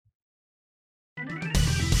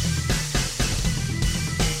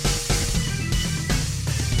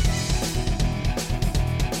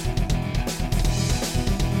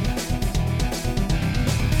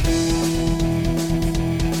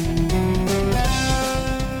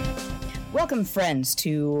Welcome, friends,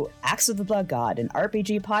 to Axe of the Blood God, an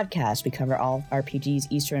RPG podcast. We cover all RPGs,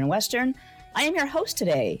 Eastern and Western. I am your host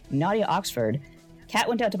today, Nadia Oxford. Kat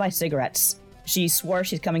went out to buy cigarettes. She swore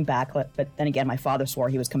she's coming back, but then again, my father swore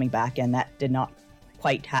he was coming back, and that did not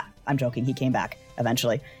quite I'm joking, he came back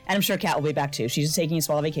eventually. And I'm sure Kat will be back too. She's taking a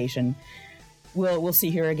small vacation. We'll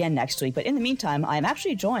see her again next week. But in the meantime, I'm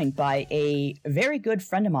actually joined by a very good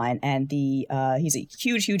friend of mine, and he's a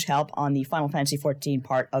huge help on the Final Fantasy XIV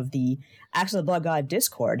part of the Axe of the Blood God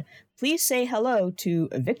Discord. Please say hello to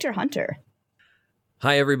Victor Hunter.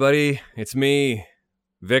 Hi, everybody. It's me,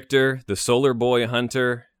 Victor, the Solar Boy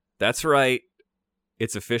Hunter. That's right.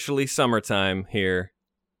 It's officially summertime here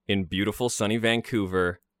in beautiful sunny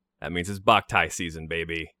Vancouver. That means it's boktai season,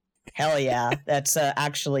 baby. Hell yeah. That's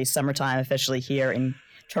actually summertime officially here in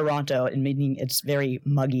Toronto, and meaning it's very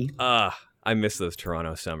muggy. I miss those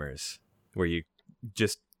Toronto summers where you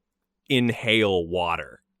just inhale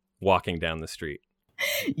water walking down the street.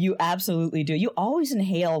 You absolutely do. You always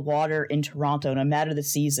inhale water in Toronto, no matter the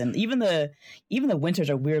season. Even the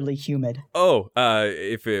winters are weirdly humid.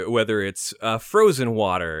 Whether it's frozen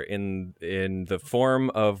water in the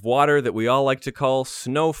form of water that we all like to call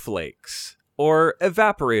snowflakes, or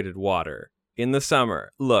evaporated water in the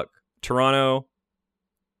summer. Look, Toronto,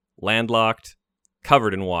 landlocked,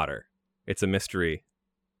 covered in water. It's a mystery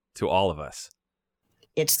to all of us.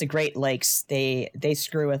 It's the Great Lakes. They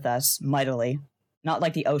screw with us mightily. Not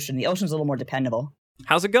like the ocean. The ocean's a little more dependable.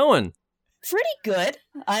 How's it going? Pretty good.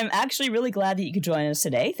 I'm actually really glad that you could join us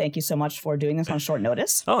today. Thank you so much for doing this on short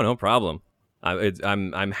notice. Oh, no problem.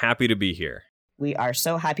 I'm happy to be here. We are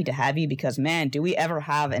so happy to have you because, man, do we ever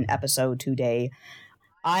have an episode today.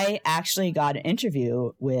 I actually got an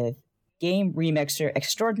interview with game remixer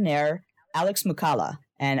extraordinaire Alex Mukala.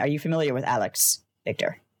 And are you familiar with Alex,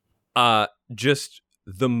 Victor? Just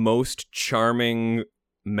the most charming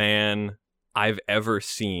man I've ever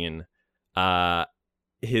seen.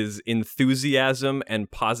 His enthusiasm and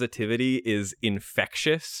positivity is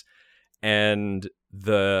infectious, and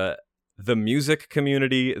the music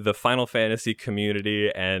community, the Final Fantasy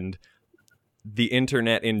community, and the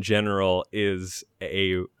internet in general is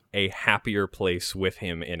a happier place with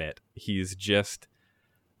him in it. He's just,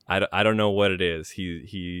 I don't know what it is.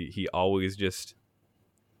 He always just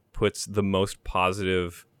puts the most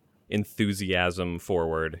positive enthusiasm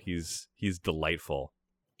forward. He's delightful.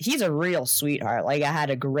 He's a real sweetheart. Like, I had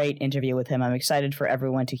a great interview with him. I'm excited for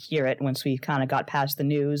everyone to hear it once we kind of got past the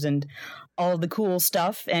news and all of the cool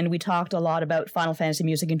stuff. And we talked a lot about Final Fantasy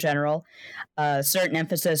music in general. Certain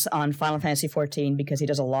emphasis on Final Fantasy XIV because he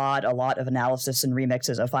does a lot of analysis and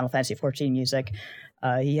remixes of Final Fantasy XIV music.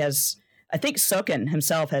 He has, I think Soken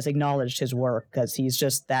himself has acknowledged his work because he's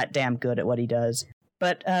just that damn good at what he does.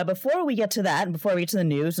 But before we get to that, and before we get to the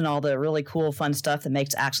news and all the really cool, fun stuff that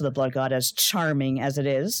makes Axe of the Blood God as charming as it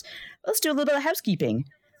is, let's do a little bit of housekeeping.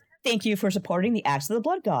 Thank you for supporting the Axe of the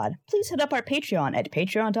Blood God. Please hit up our Patreon at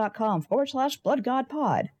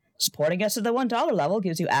patreon.com/bloodgodpod. Supporting us at the $1 level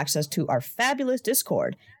gives you access to our fabulous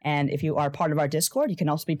Discord. And if you are part of our Discord, you can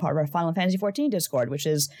also be part of our Final Fantasy XIV Discord, which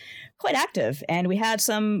is quite active. And we had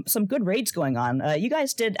some good raids going on. You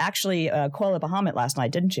guys did actually Coil of Bahamut last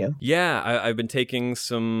night, didn't you? Yeah, I've been taking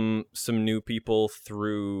some new people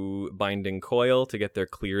through Binding Coil to get their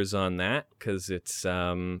clears on that, because it's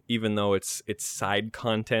even though it's side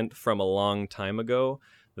content from a long time ago,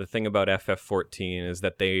 the thing about FF14 is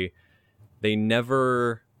that they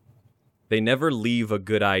never leave a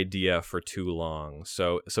good idea for too long.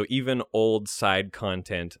 So even old side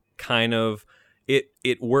content kind of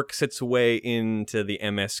it works its way into the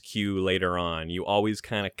MSQ later on. You always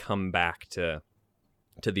kind of come back to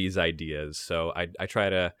these ideas. So I try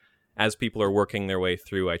to, as people are working their way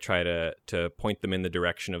through, I try to point them in the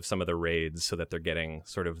direction of some of the raids so that they're getting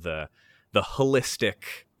sort of the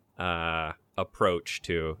holistic approach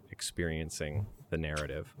to experiencing the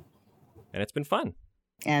narrative. And it's been fun.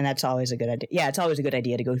 And that's always a good idea. Yeah, it's always a good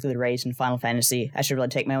idea to go through the raids in Final Fantasy. I should really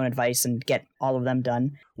take my own advice and get all of them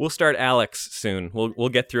done. We'll start Alex soon. We'll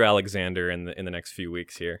get through Alexander in the next few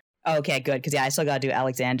weeks here. Okay, good. Because I still got to do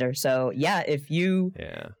Alexander. So yeah, if you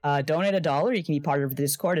donate $1, you can be part of the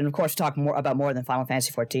Discord. And of course, talk more than Final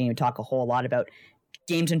Fantasy XIV. We talk a whole lot about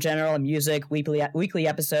games in general, music, weekly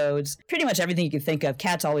episodes, pretty much everything you can think of.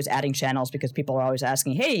 Kat's always adding channels because people are always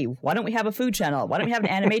asking, hey, why don't we have a food channel? Why don't we have an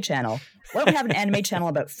anime channel? Why don't we have an anime channel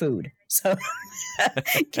about food? So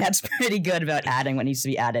Kat's pretty good about adding what needs to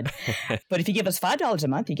be added. But if you give us $5 a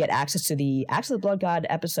month, you get access to the Axe of the Blood God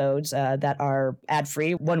episodes that are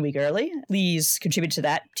ad-free 1 week early. Please contribute to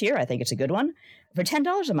that tier. I think it's a good one. For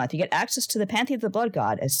 $10 a month, you get access to the Pantheon of the Blood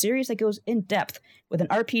God, a series that goes in depth with an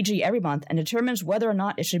RPG every month and determines whether or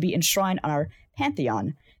not it should be enshrined on our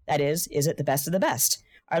Pantheon. That is it the best of the best?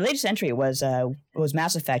 Our latest entry was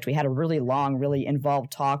Mass Effect. We had a really long, really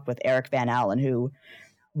involved talk with Eric Van Allen, who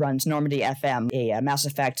runs Normandy FM, a Mass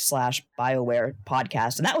Effect / BioWare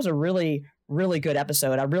podcast. And that was a really, really good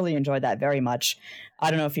episode. I really enjoyed that very much. I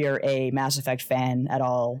don't know if you're a Mass Effect fan at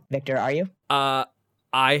all, Victor, are you? I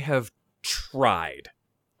have tried.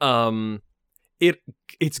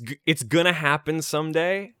 It's gonna happen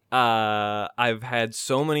someday. I've had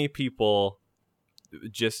so many people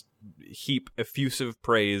just heap effusive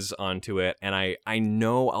praise onto it, and I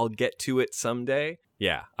know I'll get to it someday.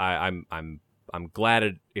 Yeah, I'm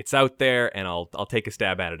glad it's out there, and I'll take a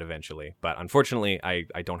stab at it eventually. But unfortunately, I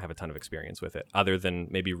don't have a ton of experience with it, other than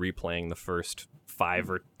maybe replaying the first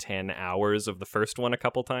 5 or 10 hours of the first one a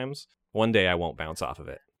couple times. One day I won't bounce off of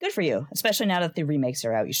it. Good for you, especially now that the remakes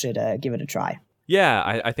are out. You should give it a try.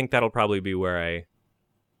 Yeah, I think that'll probably be where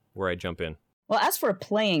I jump in. Well, as for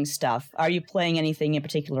playing stuff, are you playing anything in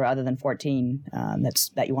particular other than 14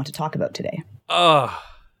 that you want to talk about today? Oh,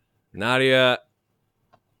 Nadia,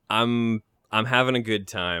 I'm having a good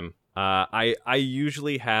time. I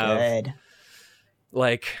usually have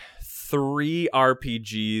like 3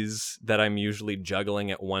 RPGs that I'm usually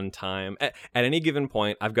juggling at one time. At any given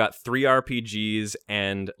point, I've got 3 RPGs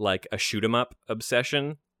and like a shoot 'em up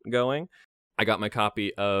obsession going. I got my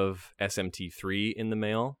copy of SMT3 in the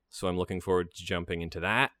mail, so I'm looking forward to jumping into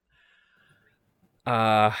that.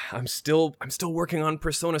 I'm still working on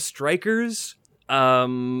Persona Strikers. I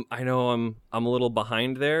know I'm a little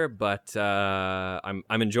behind there, but I'm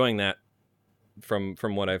enjoying that from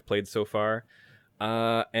what I've played so far.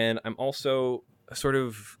 And I'm also sort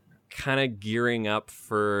of kind of gearing up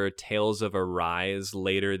for Tales of Arise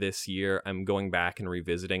later this year. I'm going back and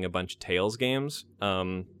revisiting a bunch of Tales games.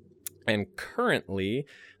 And currently,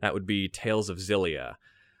 that would be Tales of Xillia,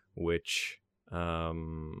 which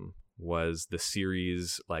was the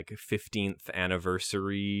series' like 15th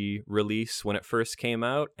anniversary release when it first came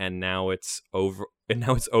out, and now it's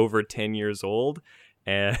over 10 years old.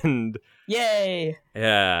 And yay!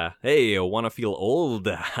 Yeah, hey, I want to feel old.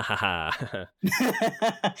 The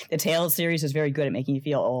Tales series is very good at making you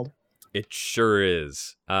feel old. It sure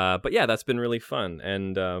is. But yeah, that's been really fun.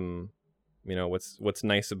 And you know, what's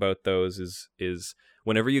nice about those is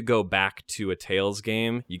whenever you go back to a Tales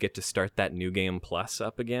game, you get to start that New Game Plus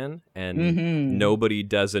up again, and nobody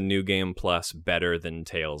does a New Game Plus better than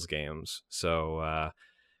Tales games. So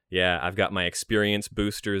yeah, I've got my experience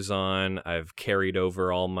boosters on, I've carried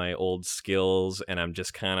over all my old skills, and I'm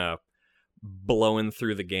just kind of blowing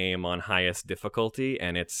through the game on highest difficulty,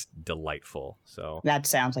 and it's delightful. So that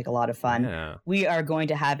sounds like a lot of fun. Yeah. We are going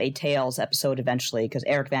to have a Tales episode eventually, because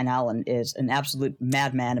Eric Van Allen is an absolute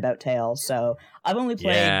madman about Tales. So I've only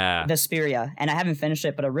played Vesperia, and I haven't finished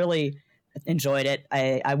it, but I really enjoyed it.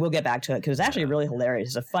 I will get back to it, because it's actually really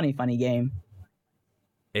hilarious. It's a funny game.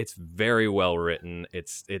 It's very well written.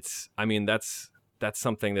 It's I mean, that's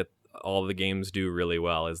something that all the games do really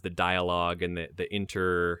well, is the dialogue and the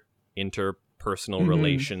interpersonal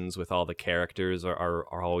relations with all the characters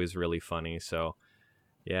are always really funny. So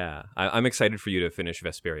yeah, I'm excited for you to finish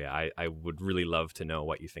Vesperia. I would really love to know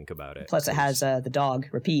what you think about it. Plus it has the dog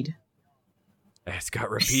Rapide. It's got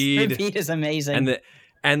Rapide. Rapide is amazing.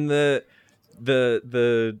 And the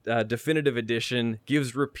definitive edition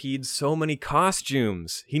gives Rapide so many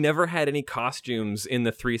costumes. He never had any costumes in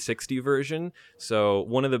the 360 version. So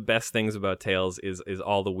one of the best things about Tales is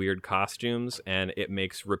all the weird costumes, and it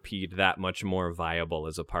makes Rapide that much more viable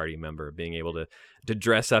as a party member, being able to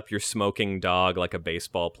dress up your smoking dog like a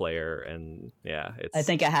baseball player. And yeah, I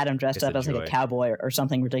think I had him dressed up as like a cowboy or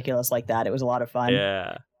something ridiculous like that. It was a lot of fun.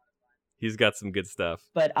 Yeah. He's got some good stuff.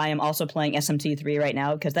 But I am also playing SMT3 right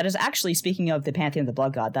now, because that is actually, speaking of the Pantheon of the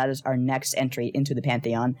Blood God, that is our next entry into the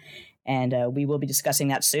Pantheon. And we will be discussing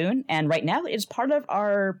that soon. And right now it's part of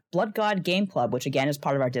our Blood God Game Club, which again is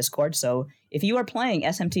part of our Discord. So if you are playing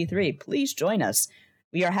SMT3, please join us.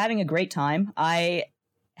 We are having a great time. I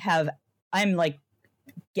had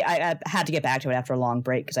to get back to it after a long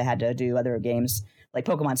break, because I had to do other games. Like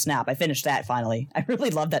Pokemon Snap. I finished that finally. I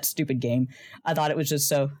really loved that stupid game. I thought it was just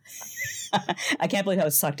so... I can't believe how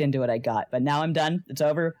sucked into it I got. But now I'm done. It's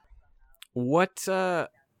over. What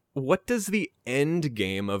does the end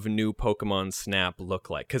game of new Pokemon Snap look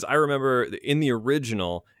like? Because I remember in the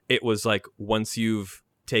original, it was like, once you've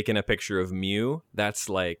taken a picture of Mew, that's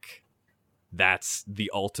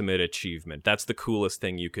the ultimate achievement. That's the coolest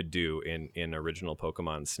thing you could do in original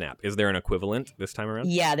Pokemon Snap. Is there an equivalent this time around?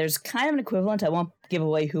 Yeah, there's kind of an equivalent. I won't give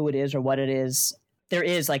away who it is or what it is. There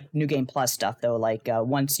is like New Game Plus stuff though. Like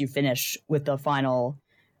once you finish with the final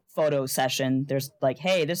photo session, there's like,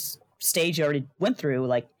 hey, this stage you already went through.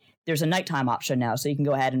 Like, there's a nighttime option now, so you can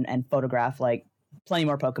go ahead and photograph like plenty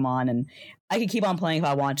more Pokemon. And I can keep on playing if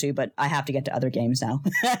I want to, but I have to get to other games now.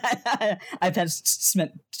 I've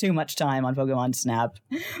spent too much time on Pokemon Snap.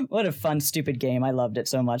 What a fun, stupid game! I loved it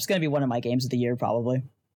so much. It's gonna be one of my games of the year, probably.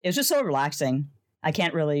 It was just so relaxing. I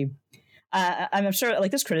can't really. I'm sure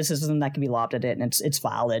like there's criticism that can be lobbed at it, and it's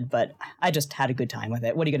valid, but I just had a good time with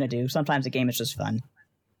it. What are you gonna do? Sometimes a game is just fun.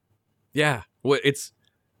 Yeah, well, it's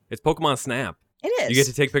Pokemon Snap. It is. You get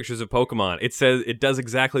to take pictures of Pokemon. It does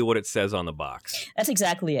exactly what it says on the box. That's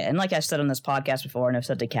exactly it. And like I said on this podcast before, and I've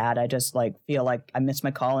said to Kat, I just like feel like I miss my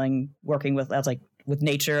calling, working with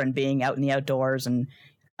nature and being out in the outdoors. And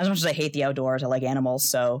as much as I hate the outdoors, I like animals.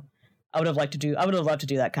 So I would have loved to do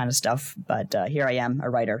that kind of stuff. But here I am, a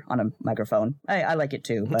writer on a microphone. I like it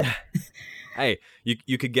too. But hey,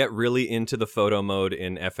 you could get really into the photo mode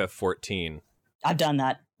in FF14. I've done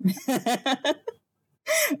that.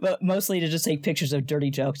 But mostly to just take pictures of dirty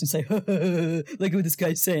jokes and say, look what this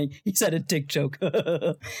guy's saying. He said a dick joke.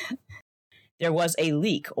 There was a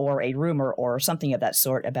leak or a rumor or something of that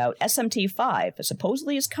sort about SMT5 that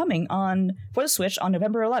supposedly is coming for the Switch on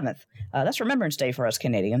November 11th. That's Remembrance Day for us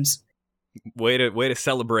Canadians. Way to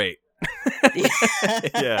celebrate.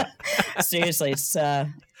 Yeah. Seriously, it's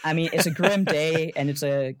it's a grim day and it's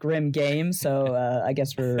a grim game, so I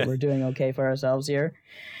guess we're doing okay for ourselves here.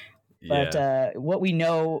 But what we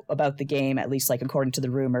know about the game, at least like according to the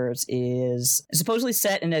rumors, is supposedly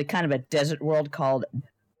set in a kind of a desert world called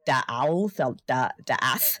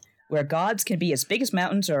Da'ath, where gods can be as big as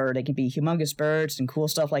mountains or they can be humongous birds and cool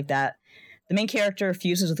stuff like that. The main character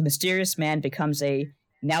fuses with a mysterious man, becomes a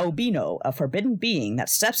Naobino, a forbidden being that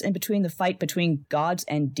steps in between the fight between gods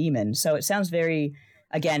and demons. So it sounds very,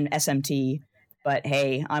 again, SMT. But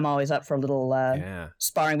hey, I'm always up for a little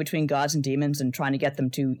sparring between gods and demons and trying to get them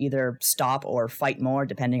to either stop or fight more,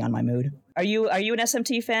 depending on my mood. Are you an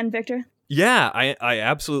SMT fan, Victor? Yeah, I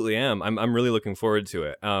absolutely am. I'm really looking forward to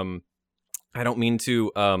it. I don't mean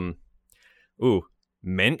to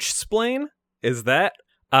mensch-splain? Is that?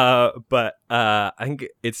 But I think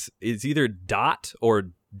it's either dot or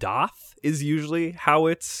doth is usually how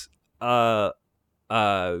it's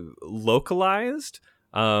localized.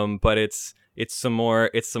 But it's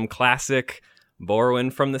some classic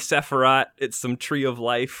borrowing from the Sephiroth. It's some Tree of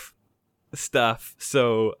Life stuff.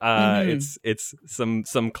 So it's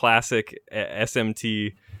some classic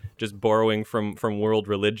SMT, just borrowing from world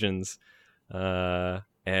religions. I'm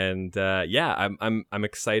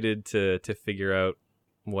excited to figure out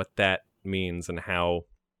what that means and how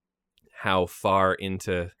far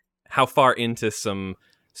into some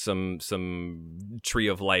Tree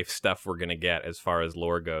of Life stuff we're gonna get as far as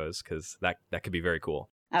lore goes, because that could be very cool.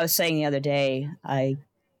 I was saying the other day, I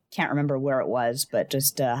can't remember where it was, but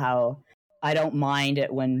just how I don't mind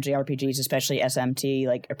it when JRPGs, especially SMT,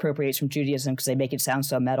 like appropriates from Judaism because they make it sound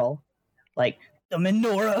so metal, like the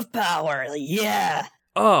menorah of power. Like, yeah.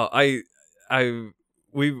 Oh,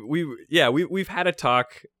 we've had a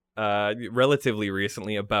talk relatively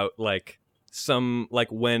recently about like some like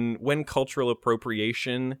when cultural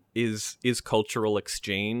appropriation is cultural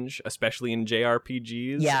exchange, especially in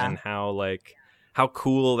JRPGs, and how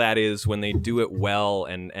cool that is when they do it well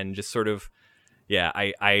and just sort of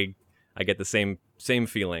I get the same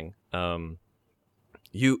feeling. I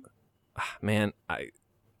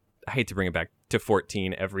hate to bring it back to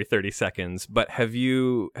 14 every 30 seconds, but have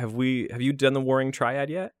you done the Warring Triad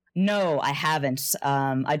yet? No, I haven't.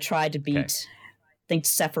 I tried to beat I think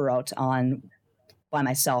Sephiroth by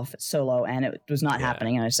myself solo, and it was not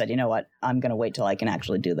happening. And I said, you know what? I'm going to wait till I can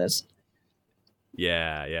actually do this.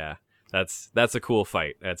 Yeah. That's a cool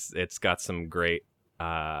fight. It's got some great.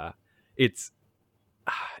 It's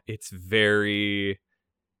very,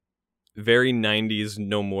 very 90s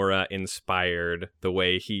Nomura inspired, the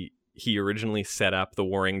way he originally set up the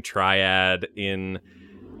Warring Triad in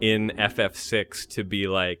FF6 to be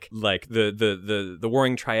like the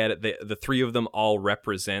Warring Triad. The three of them all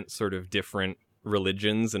represent sort of different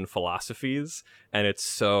religions and philosophies, and it's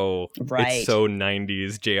so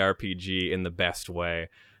 90s JRPG in the best way.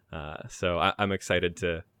 So I'm excited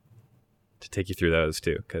to take you through those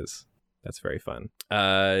too, because that's very fun.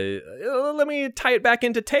 Let me tie it back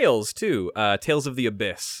into Tales too. Tales of the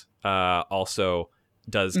Abyss also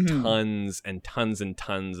does tons and tons and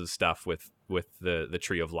tons of stuff with the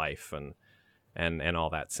Tree of Life and all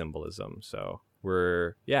that symbolism. So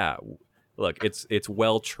look, it's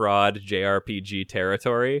well-trod JRPG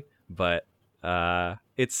territory, but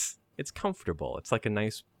it's comfortable. It's like a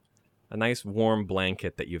nice warm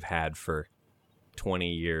blanket that you've had for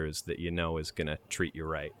 20 years that is going to treat you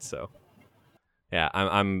right. So yeah,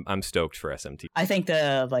 I'm stoked for SMT. I think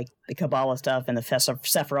the Kabbalah stuff and the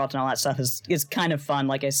Sephiroth and all that stuff is kind of fun,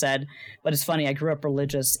 like I said. But it's funny, I grew up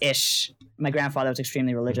religious-ish. My grandfather was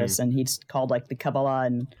extremely religious, and he'd called the Kabbalah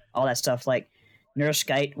and all that stuff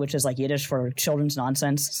Nurshkeit, which is Yiddish for children's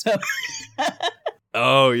nonsense. So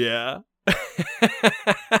oh yeah.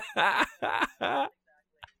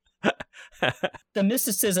 The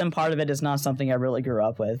mysticism part of it is not something I really grew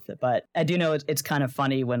up with, but I do know it's kind of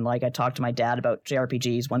funny when I talk to my dad about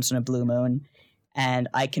JRPGs once in a blue moon, and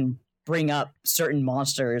I can bring up certain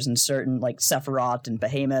monsters and certain Sephiroth and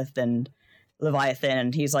Behemoth and Leviathan,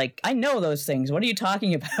 and he's like, I know those things. What are you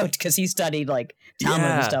talking about? Because he studied Talmud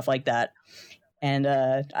and stuff like that. And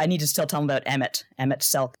I need to still tell him about Emmet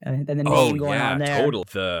Selk, and the name going on there. Total.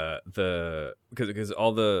 Because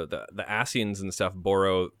all the Ascians and stuff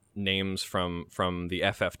borrow names from the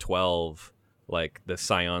FF12, the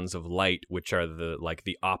Scions of Light, which are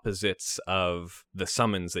the opposites of the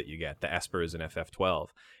summons that you get, the Espers in FF12.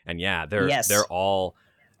 And they're all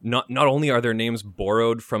not only are their names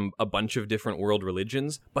borrowed from a bunch of different world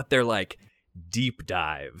religions, but they're deep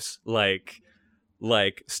dives,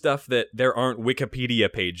 stuff that there aren't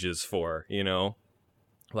Wikipedia pages for,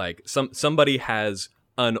 somebody has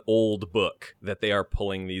an old book that they are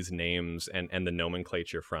pulling these names and the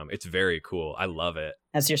nomenclature from. It's very cool. I love it.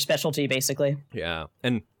 That's your specialty, basically. Yeah.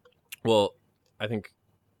 And well, I think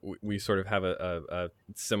we sort of have a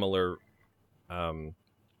similar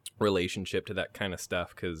relationship to that kind of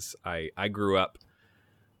stuff, because I grew up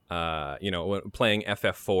playing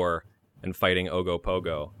FF4 and fighting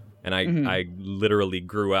Ogopogo. And I literally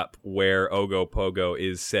grew up where Ogopogo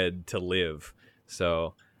is said to live.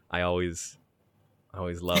 So I always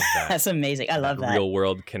love that. That's amazing. I love that. Real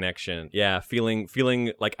world connection. Yeah, feeling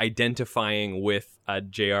identifying with a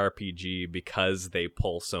JRPG because they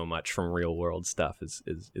pull so much from real world stuff is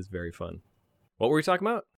very fun. What were we talking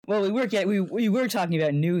about? Well, we were talking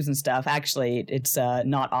about news and stuff. Actually, it's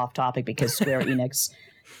not off topic because Square Enix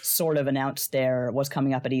sort of announced what's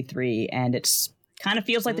coming up at E3, and it's kind of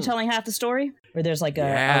feels like they're telling half the story, where there's a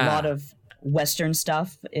lot of Western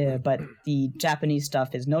stuff, but the Japanese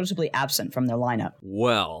stuff is noticeably absent from their lineup.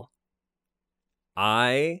 Well,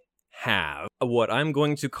 I have what I'm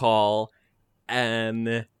going to call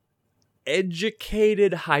an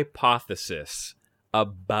educated hypothesis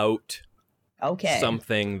about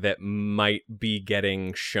something that might be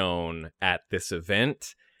getting shown at this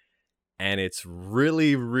event, and it's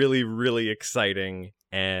really, really, really exciting.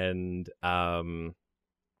 And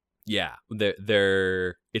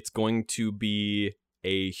it's going to be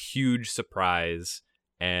a huge surprise,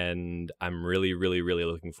 and I'm really, really, really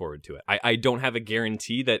looking forward to it. I don't have a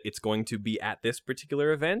guarantee that it's going to be at this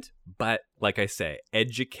particular event, but like I say,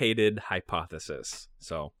 educated hypothesis.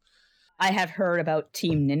 So I have heard about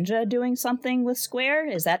Team Ninja doing something with Square.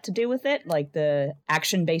 Is that to do with it? The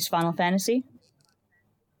action-based Final Fantasy?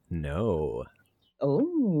 No.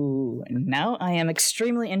 Oh, now I am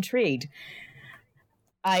extremely intrigued.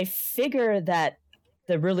 I figure that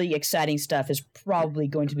the really exciting stuff is probably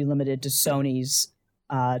going to be limited to Sony's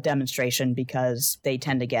demonstration, because they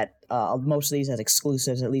tend to get most of these as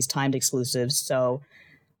exclusives, at least timed exclusives. So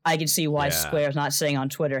I can see why Square's not saying on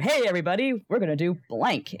Twitter, hey, everybody, we're going to do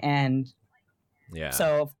blank. And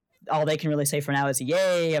so all they can really say for now is,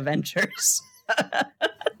 yay, Avengers.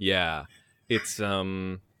 Yeah. It's...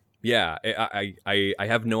 Yeah, I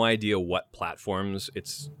have no idea what platforms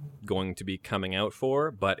it's going to be coming out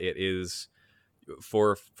for, but it is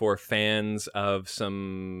for fans of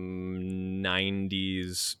some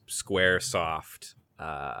 90s Squaresoft.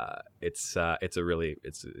 It's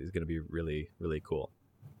going to be really, really cool.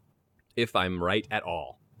 If I'm right at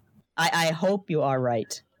all. I hope you are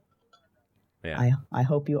right. Yeah. I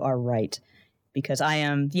hope you are right, because I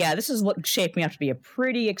am. Yeah, this is shaping up to be a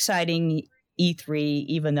pretty exciting E3,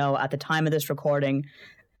 even though at the time of this recording,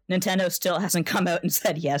 Nintendo still hasn't come out and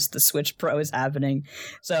said, yes, the Switch Pro is happening.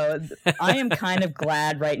 So I am kind of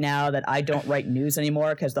glad right now that I don't write news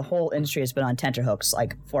anymore, because the whole industry has been on tenterhooks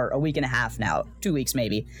for a week and a half now, 2 weeks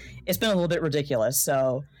maybe. It's been a little bit ridiculous.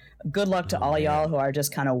 So good luck to all y'all who are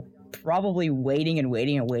just kind of probably waiting and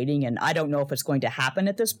waiting and waiting. And I don't know if it's going to happen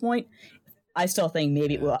at this point. I still think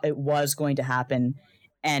maybe it was going to happen.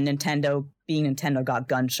 And Nintendo, being Nintendo, got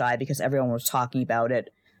gun shy because everyone was talking about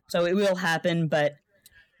it. So it will happen, but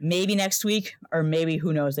maybe next week, or maybe,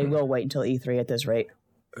 who knows, they will wait until E3 at this rate.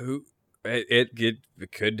 It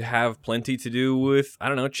could have plenty to do with, I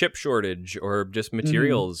don't know, chip shortage or just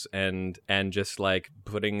materials, and just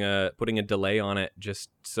putting a delay on it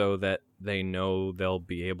just so that they know they'll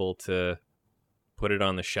be able to put it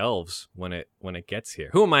on the shelves when it gets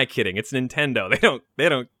here. Who am I kidding? It's Nintendo.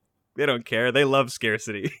 They don't care. They love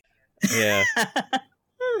scarcity. Yeah.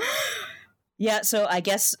 Yeah, so I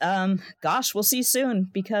guess, gosh, we'll see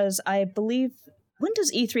soon, because I believe, when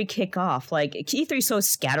does E3 kick off? Like, E3 is so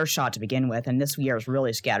scattershot to begin with, and this year is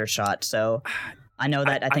really scattershot, so I know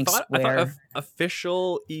that I think I thought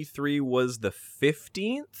official E3 was the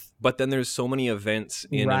 15th, but then there's so many events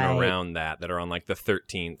in and around that are on, like, the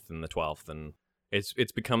 13th and the 12th, and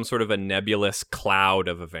it's become sort of a nebulous cloud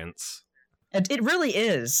of events. It really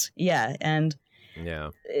is, yeah, and... Yeah,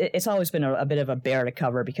 it's always been a bit of a bear to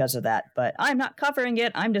cover because of that, but I'm not covering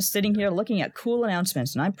it. I'm just sitting here looking at cool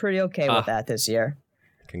announcements, and I'm pretty okay with that this year.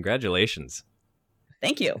 Congratulations.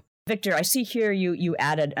 Thank you. Victor, I see here you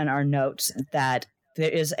added in our notes that there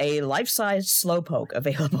is a life-size Slowpoke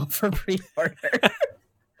available for pre-order.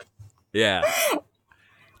 Yeah.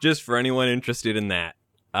 Just for anyone interested in that.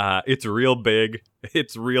 It's real big.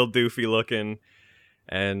 It's real doofy looking.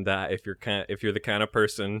 And if you're the kind of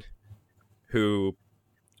person who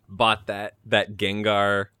bought that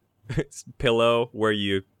Gengar pillow where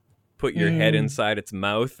you put your head inside its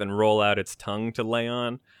mouth and roll out its tongue to lay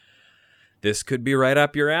on, this could be right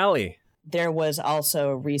up your alley. There was also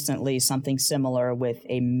recently something similar with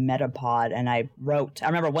a Metapod, and I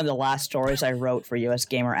remember one of the last stories I wrote for US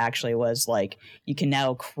Gamer actually was like, you can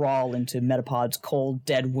now crawl into Metapod's cold,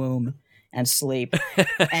 dead womb and sleep.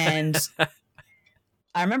 And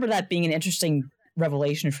I remember that being an interesting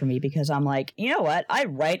revelation for me, because I'm like, you know what? I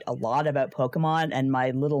write a lot about Pokemon, and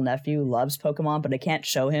my little nephew loves Pokemon, but I can't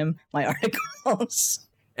show him my articles.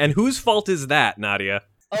 And whose fault is that, Nadia?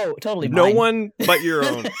 Oh, totally mine. No one but your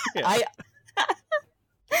own. Yeah.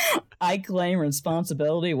 I claim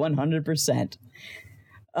responsibility 100%.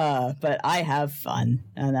 But I have fun,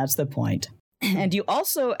 and that's the point. And you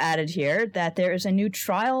also added here that there is a new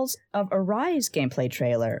Trials of Arise gameplay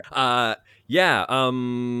trailer.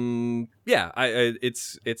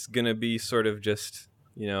 It's gonna be sort of just,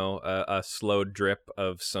 a slow drip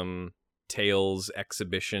of some Tales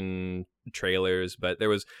exhibition trailers, but there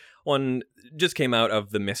was one just came out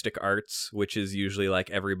of the Mystic Arts, which is usually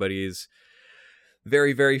like everybody's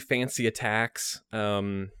very, very fancy attacks.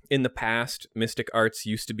 In the past, Mystic Arts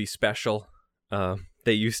used to be special.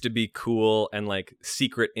 They used to be cool and like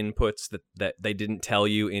secret inputs that they didn't tell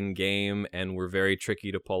you in game and were very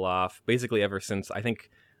tricky to pull off. Basically, ever since I think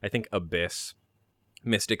Abyss,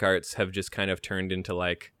 Mystic Arts have just kind of turned into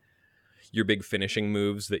like your big finishing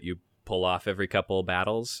moves that you pull off every couple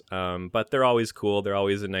battles. But they're always cool. They're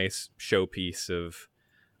always a nice showpiece of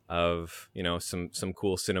some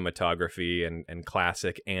cool cinematography and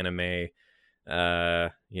classic anime.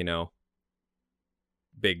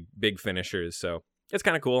 Big finishers. So it's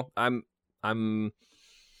kind of cool. I'm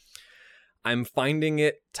finding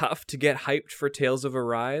it tough to get hyped for Tales of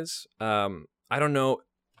Arise. I don't know.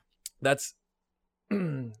 That's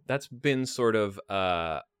been sort of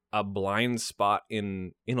a blind spot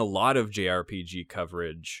in a lot of JRPG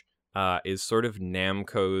coverage. Is sort of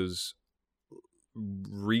Namco's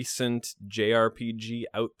recent JRPG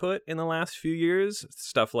output in the last few years.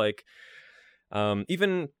 Stuff like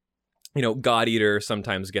even God Eater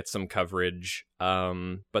sometimes gets some coverage,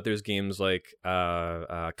 but there's games like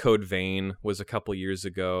Code Vein was a couple years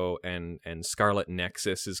ago, and Scarlet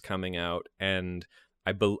Nexus is coming out, and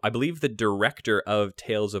I believe the director of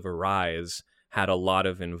Tales of Arise had a lot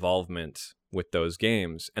of involvement with those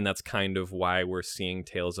games, and that's kind of why we're seeing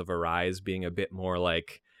Tales of Arise being a bit more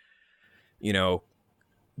like,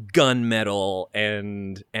 gunmetal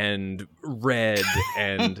and red,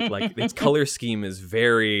 and like its color scheme is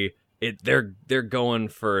very... They're going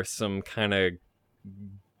for some kind of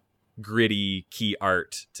gritty key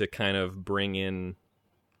art to kind of bring in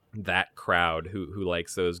that crowd who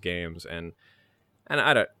likes those games, and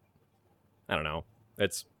I don't know.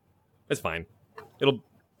 It's fine.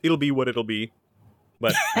 It'll be what it'll be.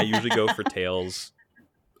 But I usually go for Tales.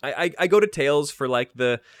 I go to Tales for like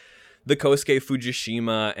the Kosuke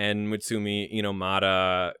Fujishima and Mutsumi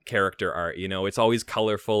Inomata character art. It's always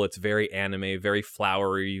colorful. It's very anime, very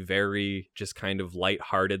flowery, very just kind of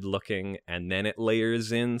lighthearted looking, and then it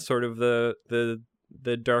layers in sort of the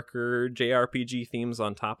darker JRPG themes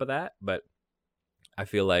on top of that. But I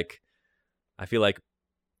feel like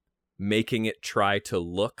making it try to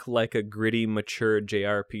look like a gritty, mature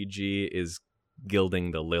JRPG is gilding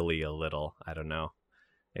the lily a little. I don't know.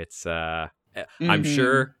 It's I'm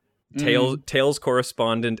sure Tales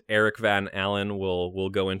correspondent Eric Van Allen will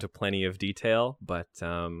go into plenty of detail, but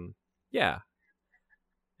yeah,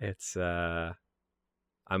 it's I'm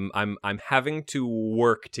having to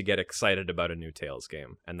work to get excited about a new Tales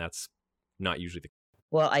game, and that's not usually the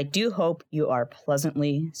Well, I do hope you are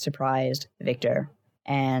pleasantly surprised, Victor.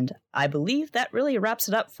 And I believe that really wraps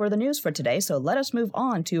it up for the news for today. So let us move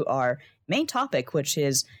on to our main topic, which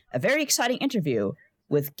is a very exciting interview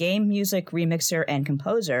with game music remixer and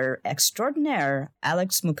composer extraordinaire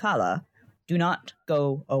Alex Moukala. Do not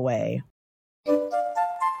go away.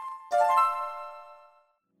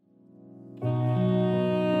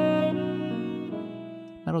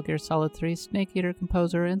 Metal Gear Solid 3 Snake Eater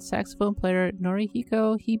composer and saxophone player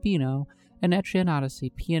Norihiko Hibino and Etrian Odyssey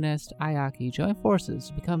pianist Ayaki join forces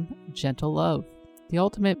to become Gentle Love, the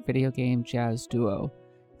ultimate video game jazz duo.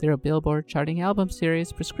 Their Billboard charting album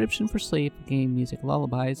series, Prescription for Sleep Game Music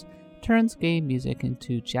Lullabies, turns game music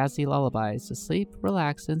into jazzy lullabies to sleep,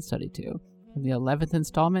 relax, and study to. And the 11th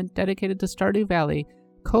installment, dedicated to Stardew Valley,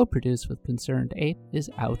 co-produced with Concerned Ape, is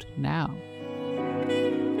out now.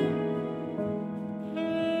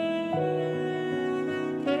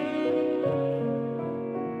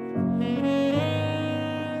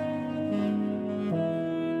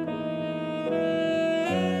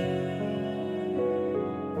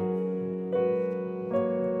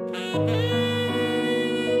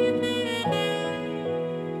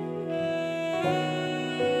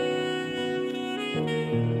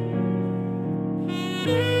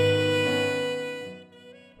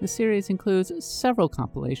 The series includes several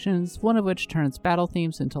compilations, one of which turns battle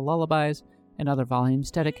themes into lullabies, and other volumes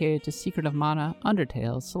dedicated to Secret of Mana,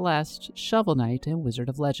 Undertale, Celeste, Shovel Knight, and Wizard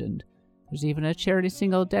of Legend. There's even a charity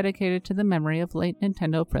single dedicated to the memory of late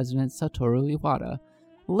Nintendo president Satoru Iwata.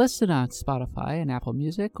 Listen on Spotify and Apple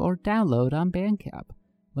Music or download on Bandcamp.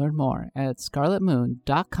 Learn more at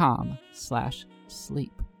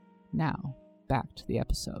scarletmoon.com/sleep. Now, back to the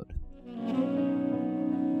episode.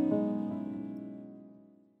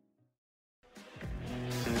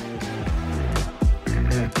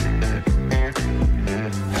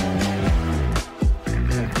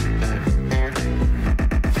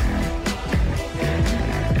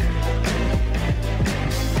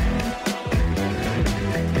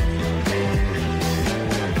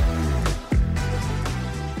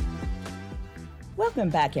 Welcome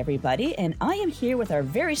back, everybody, and I am here with our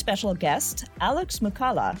very special guest, Alex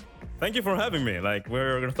Moukala. Thank you for having me.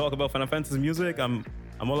 We're going to talk about Final Fantasy music. I'm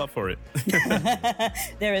all up for it.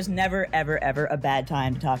 There is never, ever, ever a bad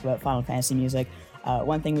time to talk about Final Fantasy music.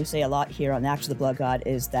 One thing we say a lot here on Act of the Blood God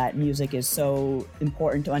is that music is so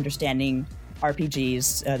important to understanding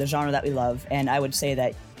RPGs, the genre that we love, and I would say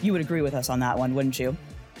that you would agree with us on that one, wouldn't you?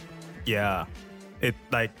 Yeah.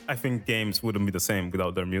 I think games wouldn't be the same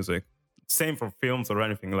without their music. Same for films or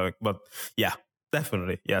anything but yeah,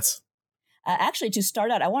 definitely, yes. Actually, to start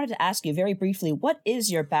out, I wanted to ask you very briefly, what is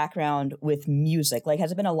your background with music?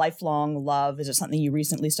 Has it been a lifelong love? Is it something you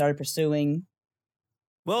recently started pursuing?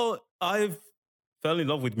 Well, I've fell in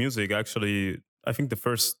love with music, actually. I think the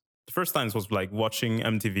first times was watching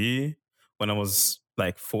MTV when I was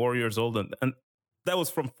 4 years old. And that was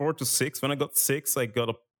from 4 to 6. When I got 6, I got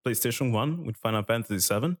a PlayStation 1 with Final Fantasy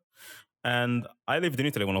 7. And I lived in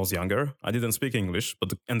Italy when I was younger. I didn't speak English,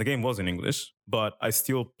 and the game was in English, but I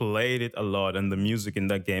still played it a lot, and the music in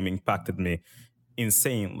that game impacted me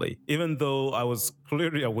insanely. Even though I was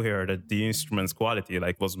clearly aware that the instruments' quality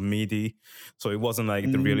was MIDI, so it wasn't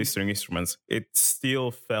the real string instruments. It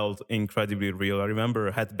still felt incredibly real. I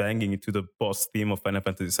remember headbanging to the boss theme of Final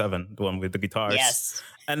Fantasy VII, the one with the guitars. Yes.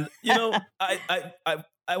 And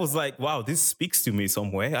I was like, wow, this speaks to me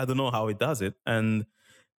some way. I don't know how it does it, and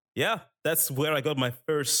yeah, that's where I got my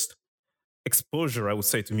first exposure, I would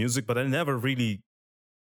say, to music, but I never really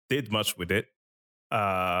did much with it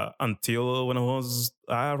until when I was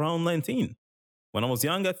around 19. When I was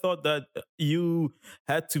young, I thought that you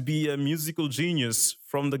had to be a musical genius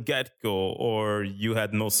from the get-go, or you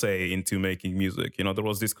had no say into making music. There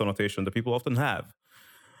was this connotation that people often have,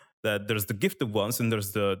 that there's the gifted ones and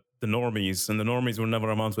there's the normies, and the normies will never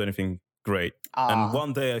amount to anything great. And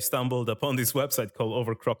one day I stumbled upon this website called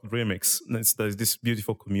Overclocked Remix. And there's this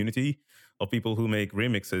beautiful community of people who make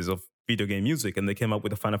remixes of video game music, and they came up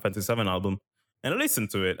with a Final Fantasy VII album. And I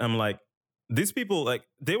listened to it. I'm like, these people,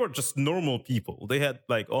 they were just normal people. They had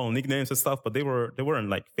all nicknames and stuff, but they weren't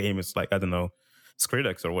famous, I don't know,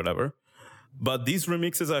 Skrillex or whatever. But these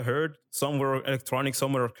remixes I heard, some were electronic,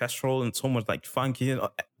 some were orchestral, and some were funky.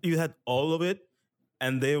 You had all of it.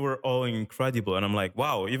 And they were all incredible. And I'm like,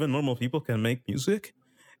 wow, even normal people can make music?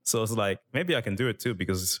 So I was like, maybe I can do it too,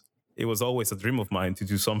 because it was always a dream of mine to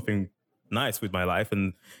do something nice with my life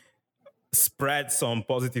and spread some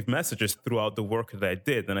positive messages throughout the work that I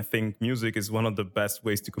did. And I think music is one of the best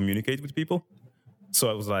ways to communicate with people. So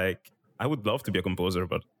I was like, I would love to be a composer,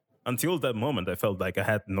 but until that moment, I felt like I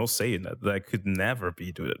had no say in that I could never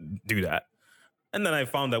do that. And then I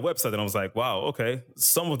found that website and I was like, wow, okay.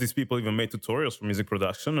 Some of these people even made tutorials for music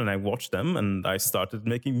production, and I watched them and I started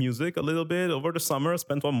making music a little bit over the summer. I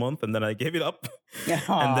spent 1 month and then I gave it up.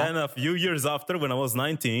 And then a few years after, when I was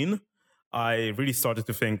 19, I really started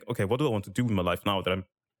to think, okay, what do I want to do with my life now that I'm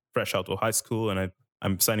fresh out of high school and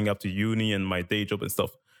I'm signing up to uni and my day job and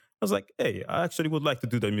stuff? I was like, hey, I actually would like to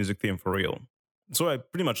do that music thing for real. So I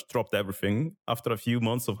pretty much dropped everything after a few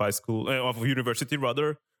months of high school, of university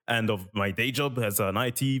rather, and of my day job as an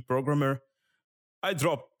IT programmer. I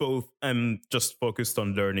dropped both and just focused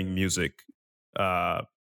on learning music,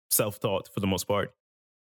 self-taught for the most part,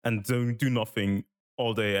 and do nothing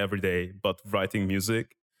all day, every day, but writing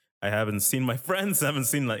music. I haven't seen my friends,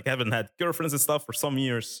 haven't had girlfriends and stuff for some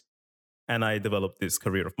years. And I developed this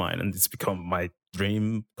career of mine, and it's become my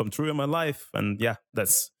dream come true in my life. And yeah,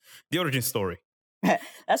 that's the origin story.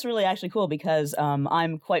 That's really actually cool because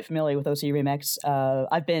I'm quite familiar with OC Remix.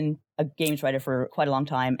 I've been a games writer for quite a long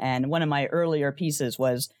time, and one of my earlier pieces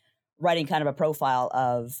was writing kind of a profile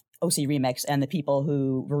of OC Remix and the people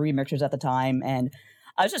who were remixers at the time. And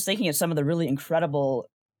I was just thinking of some of the really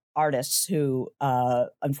incredible artists who,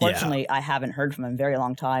 unfortunately, I haven't heard from in a very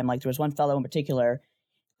long time. Like there was one fellow in particular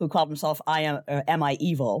who called himself Am I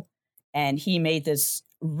Evil? And he made this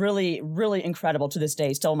really, really incredible, to this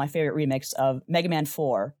day, still my favorite remix of Mega Man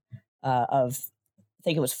 4 of, I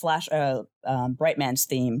think it was Brightman's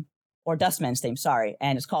theme, or Dustman's theme, sorry.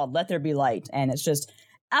 And it's called Let There Be Light. And it's just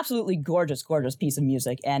absolutely gorgeous, gorgeous piece of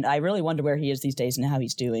music. And I really wonder where he is these days and how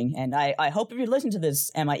he's doing. And I hope if you listen to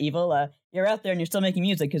this, Am I Evil? You're out there and you're still making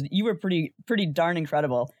music, because you were pretty darn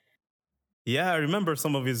incredible. Yeah, I remember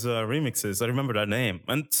some of his remixes. I remember that name.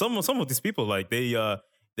 And some of these people, like they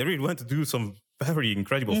really went to do some very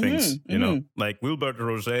incredible things, you know. Like Wilbert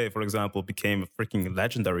Roger, for example, became a freaking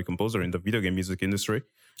legendary composer in the video game music industry.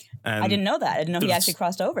 And I didn't know that. I didn't know he actually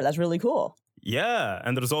crossed over. That's really cool. Yeah,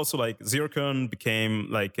 and there's also like Zircon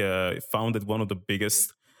became founded one of the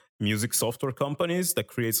biggest music software companies that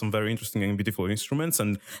create some very interesting and beautiful instruments,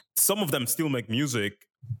 and some of them still make music,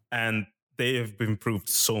 and they have improved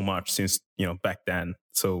so much since, you know, back then.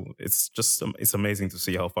 So it's amazing to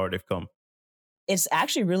see how far they've come. It's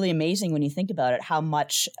actually really amazing when you think about it, how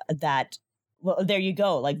much that, well, there you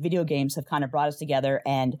go. Like video games have kind of brought us together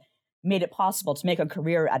and made it possible to make a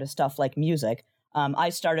career out of stuff like music. I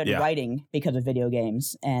started writing because of video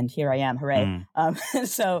games, and here I am. Hooray.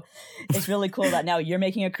 So it's really cool that now you're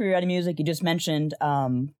making a career out of music. You just mentioned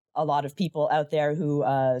a lot of people out there who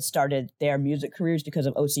started their music careers because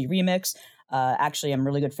of OC Remix. Actually, I'm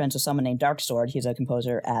really good friends with someone named Darksword. He's a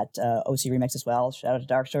composer at OC Remix as well. Shout out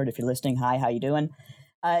to Darksword if you're listening. Hi, how you doing?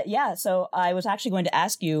 So I was actually going to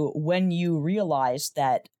ask you when you realized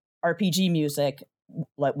that RPG music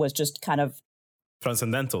was just kind of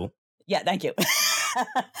transcendental. Yeah, thank you.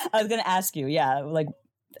 I was going to ask you,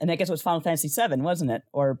 and I guess it was Final Fantasy VII, wasn't it?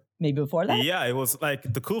 Or maybe before that? Yeah, it was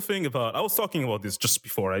like the cool thing about, I was talking about this just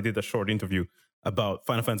before I did a short interview about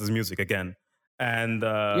Final Fantasy music again. And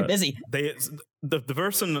you're busy. The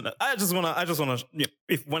person, I just want to,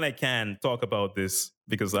 if when I can, talk about this,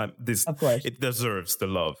 because of course, it deserves the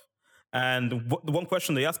love. And the one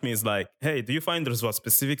question they asked me is like, hey, do you find there's a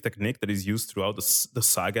specific technique that is used throughout the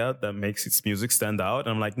saga that makes its music stand out? And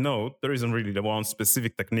I'm like, no, there isn't really the one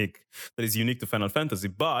specific technique that is unique to Final Fantasy.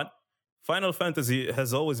 But Final Fantasy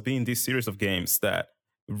has always been this series of games that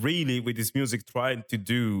really, with this music, tried to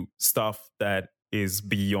do stuff that is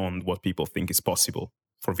beyond what people think is possible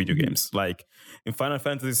for video games. Like in Final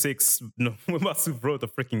Fantasy VI, Uematsu wrote a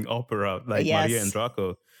freaking opera like Maria and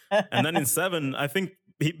Draco. And then in 7, I think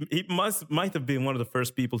he might have been one of the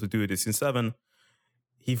first people to do this. In 7,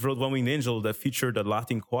 he wrote One Winged Angel that featured a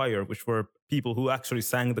Latin choir, which were people who actually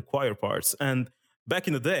sang the choir parts. And back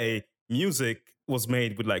in the day, music was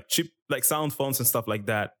made with like cheap, like sound fonts and stuff like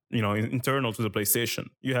that, you know, internal to the PlayStation.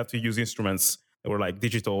 You have to use instruments that were like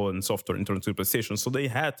digital and software internal to the PlayStation. So they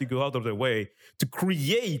had to go out of their way to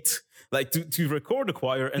create, like to record the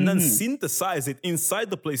choir and then synthesize it inside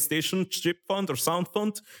the PlayStation chip font or sound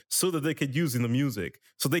font so that they could use in the music.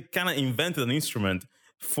 So they kind of invented an instrument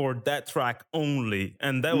for that track only.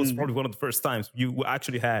 And that was probably one of the first times you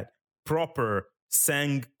actually had proper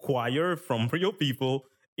sang choir from real people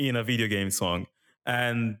in a video game song.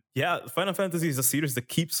 And yeah, Final Fantasy is a series that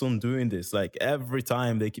keeps on doing this. Like every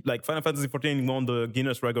time they keep, like Final Fantasy 14 won the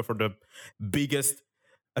Guinness record for the biggest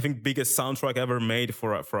soundtrack ever made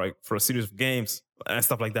for a series of games and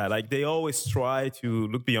stuff like that. Like they always try to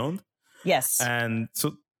look beyond. Yes. And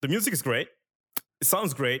so the music is great. It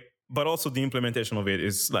sounds great, but also the implementation of it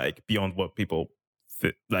is like beyond what people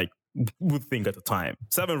would think at the time.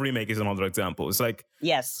 7 Remake is another example. It's like,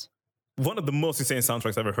 yes, one of the most insane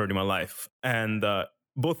soundtracks I've ever heard in my life. And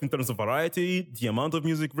both in terms of variety, the amount of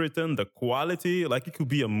music written, the quality, like it could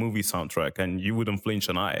be a movie soundtrack and you wouldn't flinch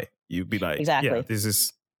an eye. You'd be like, Exactly. yeah,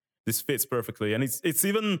 this fits perfectly. And it's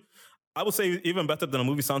even, I would say, even better than a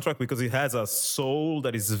movie soundtrack because it has a soul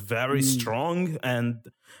that is very strong. And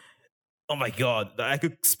oh my God, I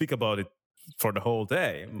could speak about it for the whole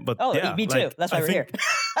day. But yeah, me too. That's why we're here.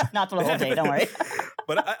 Not for the whole day, don't worry.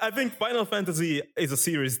 But I think Final Fantasy is a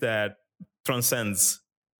series that transcends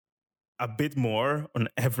a bit more on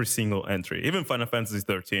every single entry. Even Final Fantasy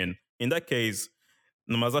 13. In that case,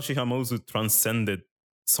 Masashi Hamauzu transcended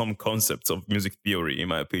some concepts of music theory, in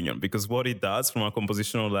my opinion, because what it does from a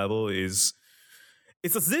compositional level is,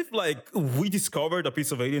 it's as if like we discovered a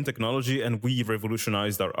piece of alien technology and we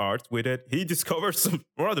revolutionized our art with it. He discovered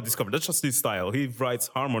that's just his style. He writes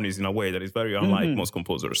harmonies in a way that is very unlike most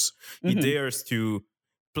composers. He dares to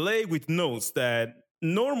play with notes that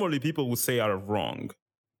normally people would say are wrong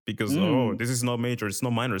because, oh, this is not major, it's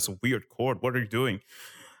not minor, it's a weird chord. What are you doing?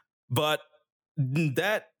 But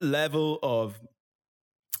that level of,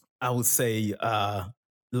 I would say,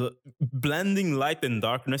 blending light and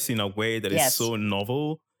darkness in a way that is so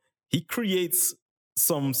novel, he creates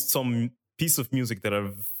some piece of music that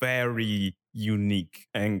are very unique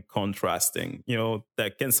and contrasting, you know,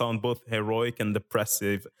 that can sound both heroic and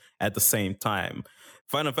depressive at the same time.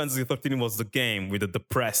 Final Fantasy 13 was the game with the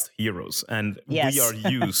depressed heroes, and we are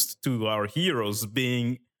used to our heroes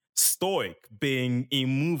being stoic, being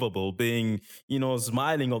immovable, being, you know,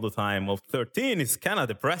 smiling all the time. Well, 13 is kind of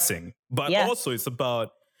depressing, but also it's about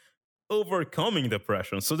overcoming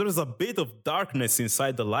depression. So there's a bit of darkness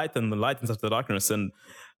inside the light and the light inside the darkness, and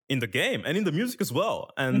in the game and in the music as well.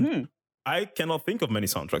 And I cannot think of many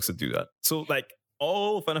soundtracks that do that. So like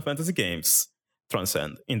all Final Fantasy games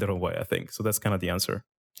transcend in their own way, I think. So that's kind of the answer.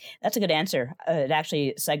 That's a good answer. It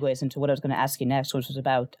actually segues into what I was going to ask you next, which was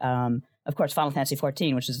about, of course, Final Fantasy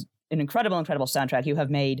 14, which is an incredible soundtrack. You have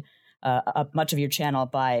made much of your channel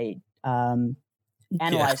by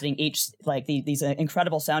analyzing each, like these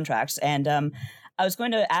incredible soundtracks. And I was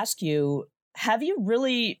going to ask you, have you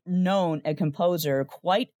really known a composer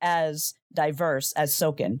quite as diverse as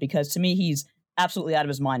Soken? Because to me, he's absolutely out of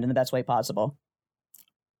his mind in the best way possible.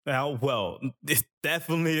 Well, it's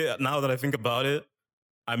definitely, now that I think about it,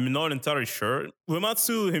 I'm not entirely sure.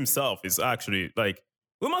 Uematsu himself is actually like,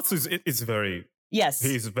 Uematsu is very,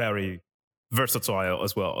 he's very versatile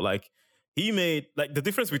as well. Like he made, like the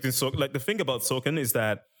difference between Soken, like the thing about Soken is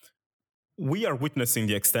that we are witnessing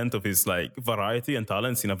the extent of his like variety and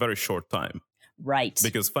talents in a very short time. Right.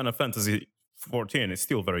 Because Final Fantasy 14 is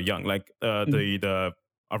still very young. Like the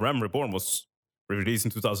A Realm Reborn was released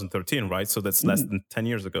in 2013, right? So that's less than 10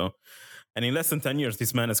 years ago. And in less than 10 years,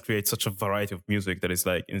 this man has created such a variety of music that is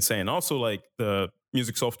like insane. Also, like the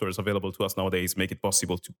music softwares available to us nowadays make it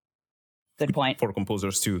possible to for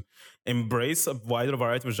composers to embrace a wider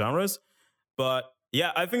variety of genres. But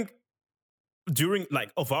yeah, I think during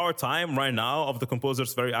like of our time right now, of the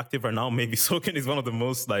composers very active right now, maybe Soken is one of the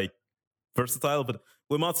most like versatile, but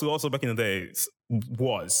Uematsu also back in the days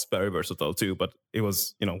was very versatile too, but it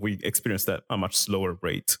was, you know, we experienced that at a much slower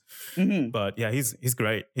rate. But yeah, he's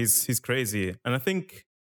great. He's crazy. And I think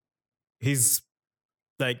he's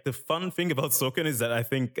like, the fun thing about Soken is that I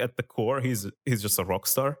think at the core, he's just a rock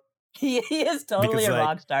star. He is totally a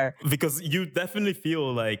rock star. Because you definitely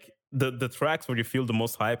feel like the tracks where you feel the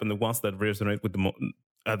most hype and the ones that resonate with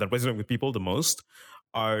that resonate with people the most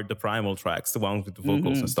are the primal tracks, the ones with the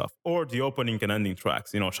vocals and stuff, or the opening and ending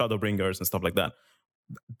tracks, you know, Shadowbringers and stuff like that.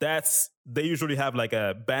 They usually have like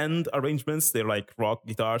a band arrangements. They're like rock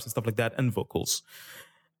guitars and stuff like that, and vocals.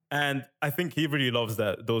 And I think he really loves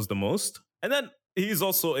those the most. And then he's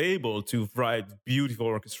also able to write beautiful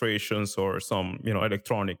orchestrations or some, you know,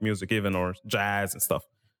 electronic music even, or jazz and stuff.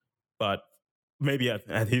 But maybe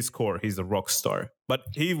at his core, he's a rock star. But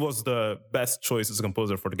he was the best choice as a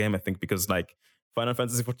composer for the game, I think, because like Final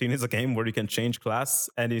Fantasy 14 is a game where you can change class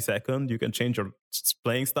any second. You can change your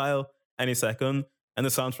playing style any second. And the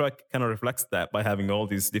soundtrack kind of reflects that by having all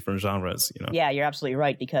these different genres, you know? Yeah, you're absolutely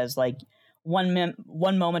right. Because like one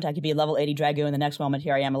moment I could be a level 80 Dragoon, the next moment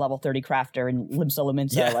here I am a level 30 Crafter and Limsa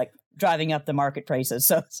Lominsa, like driving up the market prices.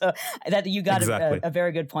 So that you got a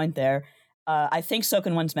very good point there. I think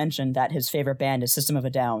Soken once mentioned that his favorite band is System of a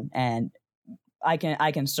Down, and I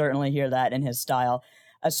can certainly hear that in his style.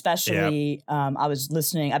 Especially,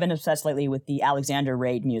 I've been obsessed lately with the Alexander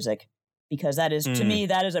Raid music, because that is, to me,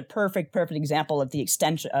 that is a perfect example of the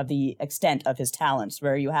extent of his talents,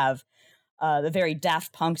 where you have the very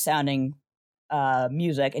Daft Punk sounding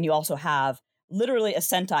music, and you also have literally a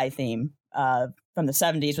Sentai theme from the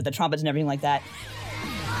 70s with the trumpets and everything like that.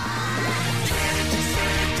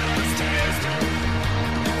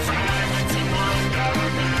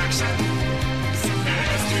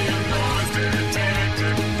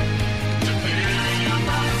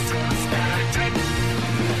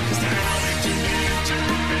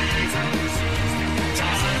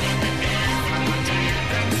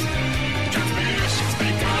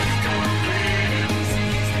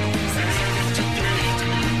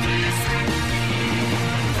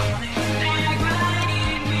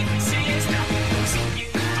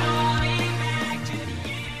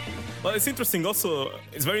 it's interesting. Also,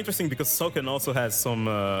 it's very interesting because Soken also has some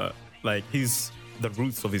the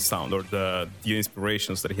roots of his sound or the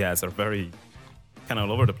inspirations that he has are very kind of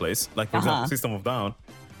all over the place. Like for example, System of a Down,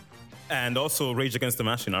 and also Rage Against the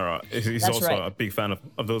Machine are. He's That's also right. a big fan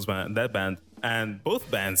of that band, and both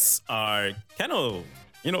bands are kind of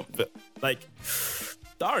like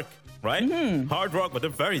dark. Right? Hard rock, but they're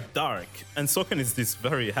very dark. And Soken is this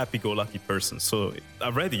very happy-go-lucky person. So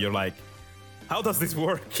already you're like, how does this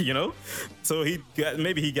work? You know? So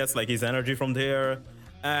maybe he gets like his energy from there.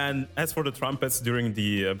 And as for the trumpets during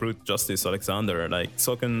the Brute Justice Alexander, like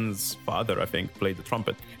Soken's father, I think, played the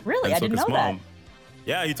trumpet. Really? And I didn't Soken's know that.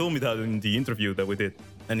 Yeah, he told me that in the interview that we did.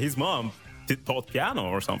 And his mom taught piano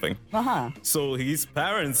or something. So his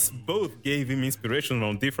parents both gave him inspiration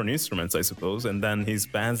on different instruments, I suppose, and then his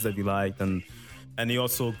bands that he liked, and he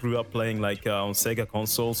also grew up playing like on Sega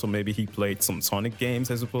console, so maybe he played some Sonic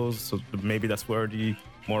games, I suppose. So maybe that's where the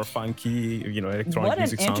more funky, electronic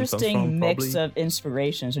music sound comes from. What an interesting mix probably. of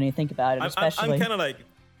inspirations when you think about it, especially. I'm kind of like,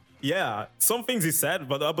 yeah, some things he said,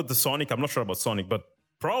 but about the Sonic, I'm not sure about Sonic, but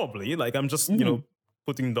probably like I'm just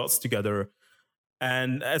putting dots together.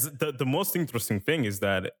 And as the most interesting thing is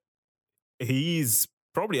that he's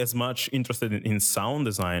probably as much interested in sound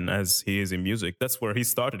design as he is in music. That's where he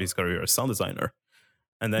started his career as sound designer.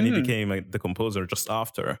 And then he became the composer just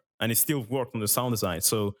after. And he still worked on the sound design.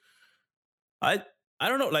 So I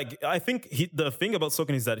don't know. Like, I think the thing about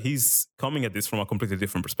Soken is that he's coming at this from a completely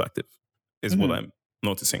different perspective, is what I'm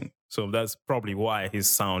noticing. So that's probably why his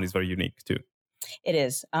sound is very unique too. It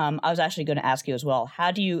is. I was actually going to ask you as well. How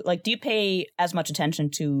do you pay as much attention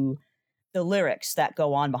to the lyrics that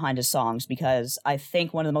go on behind his songs? Because I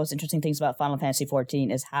think one of the most interesting things about Final Fantasy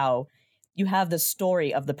XIV is how you have the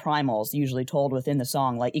story of the primals usually told within the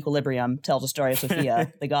song. Like Equilibrium tells a story of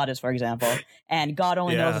Sophia, the goddess, for example. And God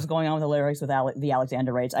only knows what's going on with the lyrics with the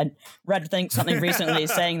Alexander Raids. I read something recently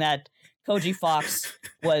saying that Koji Fox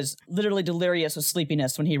was literally delirious with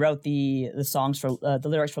sleepiness when he wrote the songs for the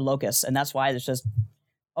lyrics for Locust, and that's why there's just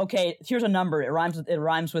here's a number. It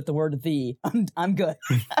rhymes with the word "the." I'm good.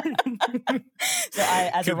 So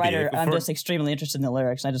as a writer, I'm just extremely interested in the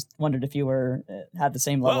lyrics. I just wondered if you had the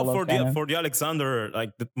same level. Well, for the Alexander,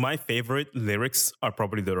 like my favorite lyrics are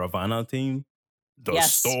probably the Ravana theme. The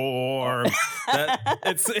storm.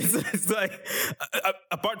 It's like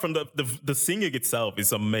apart from the singing itself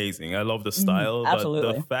is amazing. I love the style, absolutely.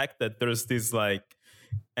 But the fact that there's this like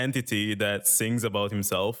entity that sings about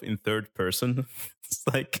himself in third person, it's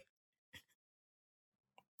like,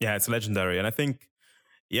 yeah, it's legendary. And I think,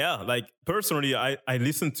 like personally, I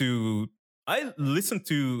listen to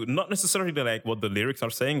not necessarily like what the lyrics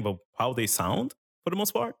are saying, but how they sound for the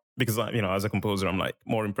most part, because as a composer, I'm like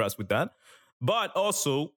more impressed with that. But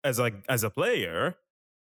also, as a player,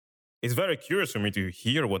 it's very curious for me to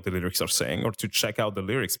hear what the lyrics are saying or to check out the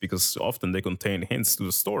lyrics, because often they contain hints to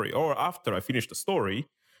the story. Or after I finish the story,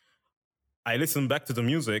 I listen back to the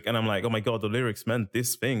music and I'm like, oh my God, the lyrics meant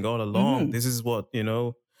this thing all along. This is what,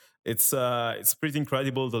 it's pretty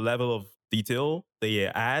incredible the level of detail they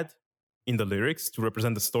add in the lyrics to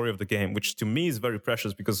represent the story of the game, which to me is very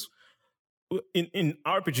precious, because in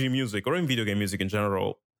RPG music or in video game music in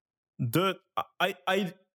general,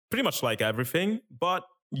 I pretty much like everything, but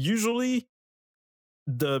usually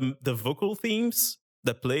the vocal themes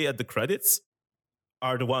that play at the credits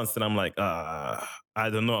are the ones that I'm like, I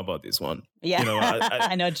don't know about this one. Yeah,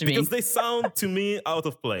 I know what you mean. Because they sound to me out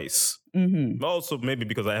of place. Also, maybe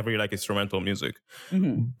because I really like instrumental music.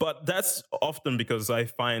 But that's often because I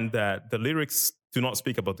find that the lyrics do not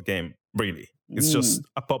speak about the game, really. It's just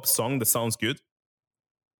a pop song that sounds good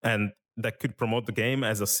and that could promote the game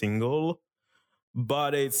as a single,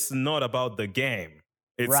 but it's not about the game.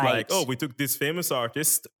 It's like, oh, we took this famous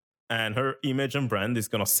artist and her image and brand is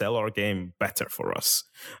going to sell our game better for us.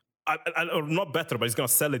 Or not better, but it's going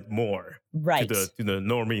to sell it more to the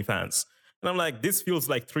normie fans. And I'm like, this feels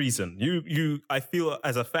like treason. I feel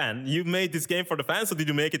as a fan, you made this game for the fans, or did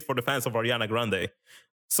you make it for the fans of Ariana Grande?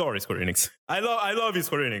 Sorry, Square Enix. I love you,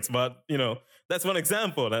 Square Enix, but that's one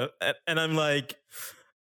example. And I'm like,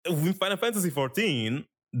 with Final Fantasy XIV,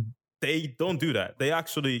 they don't do that. They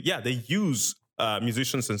actually, they use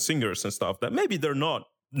musicians and singers and stuff that maybe they're not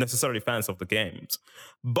necessarily fans of the games,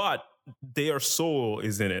 but their soul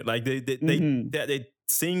is in it. Like they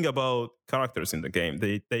sing about characters in the game.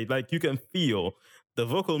 They like, you can feel the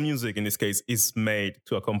vocal music in this case is made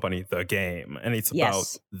to accompany the game, and it's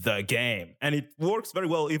about the game, and it works very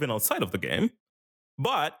well even outside of the game.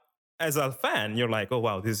 But as a fan, you're like, oh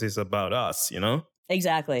wow, this is about us,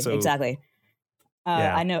 Exactly.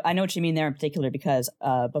 I know what you mean there in particular, because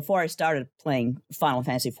before I started playing Final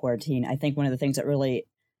Fantasy XIV, I think one of the things that really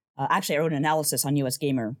Actually, I wrote an analysis on US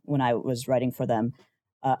Gamer when I was writing for them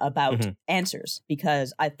about Answers,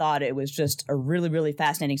 because I thought it was just a really, really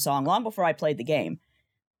fascinating song long before I played the game.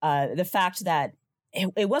 The fact that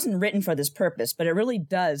it wasn't written for this purpose, but it really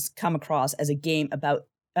does come across as a game about,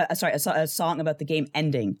 a song about the game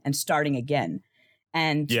ending and starting again.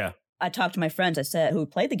 And I talked to my friends, I said, who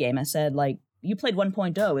played the game, I said, like, you played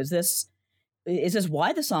 1.0, is this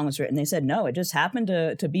why the song was written? They said, no, it just happened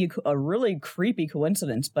to be a really creepy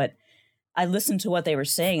coincidence. But I listened to what they were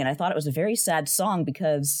saying, and I thought it was a very sad song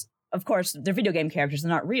because, of course, they're video game characters, they're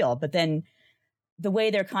not real. But then the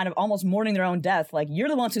way they're kind of almost mourning their own death, like, you're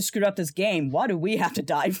the ones who screwed up this game. Why do we have to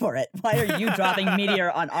die for it? Why are you dropping meteor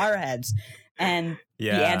on our heads? And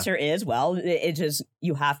the answer is, well, it just,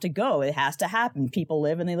 you have to go. It has to happen. People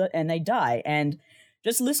live and they die. And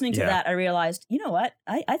just listening to that, I realized, you know what?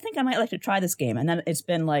 I think I might like to try this game. And then it's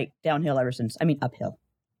been like downhill ever since. I mean, uphill.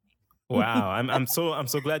 Wow, I'm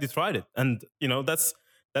so glad you tried it. And you know, that's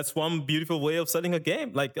one beautiful way of selling a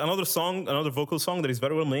game. Like another vocal song that is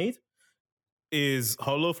very well made is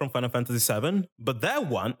Hollow from Final Fantasy VII. But that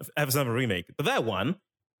one, FF7 Remake. But that one,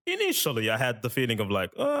 initially I had the feeling of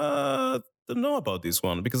like, don't know about this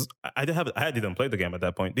one, because I didn't play the game at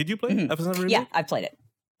that point. Did you play FF7 Remake? Yeah, I played it.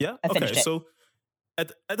 Yeah, I finished it. So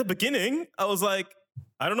at the beginning, I was like,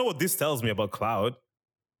 I don't know what this tells me about Cloud.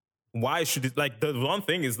 Why should it, like, the one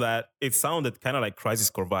thing is that it sounded kind of like Crisis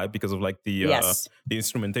Core vibe because of like the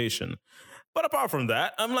instrumentation. But apart from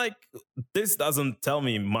that, I'm like, this doesn't tell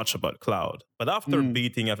me much about Cloud. But after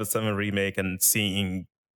beating FF7 Remake and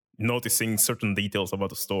noticing certain details about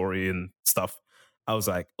the story and stuff, I was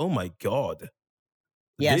like, oh my God,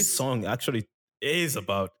 this song actually is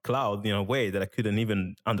about Cloud in a way that I couldn't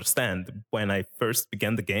even understand when I first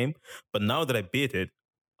began the game. But now that I beat it,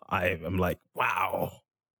 I'm like, wow,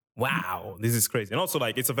 this is crazy. And also,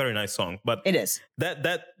 like, it's a very nice song. But it is.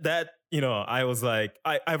 That you know, I was like,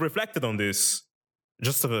 I reflected on this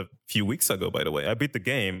just a few weeks ago, by the way. I beat the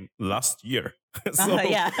game last year. So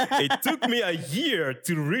it took me a year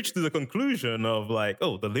to reach to the conclusion of like,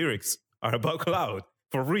 oh, the lyrics are about Cloud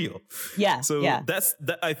for real. Yeah. So that's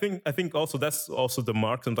that. I think also that's also the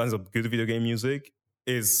mark sometimes of good video game music,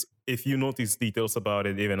 is if you notice details about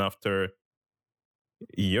it even after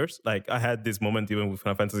years. Like I had this moment even with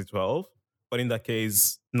Final Fantasy 12, but in that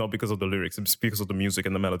case, not because of the lyrics, it's because of the music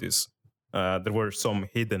and the melodies. There were some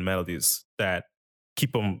hidden melodies that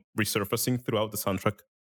keep on resurfacing throughout the soundtrack,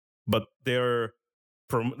 but they're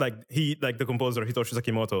like the composer Hitoshi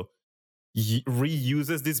Sakimoto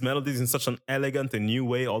reuses these melodies in such an elegant and new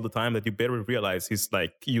way all the time that you barely realize he's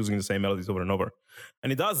like using the same melodies over and over.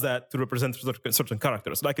 And he does that to represent certain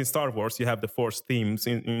characters. Like in Star Wars, you have the Force themes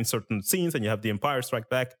in certain scenes, and you have the Empire Strike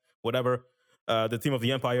Back, whatever, the theme of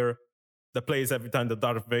the Empire that plays every time that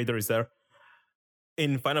Darth Vader is there.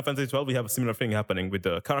 In Final Fantasy 12, we have a similar thing happening with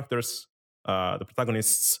the characters, the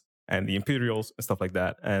protagonists, and the Imperials and stuff like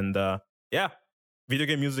that. And video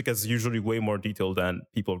game music is usually way more detailed than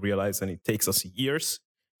people realize, and it takes us years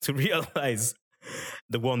to realize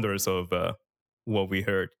the wonders of what we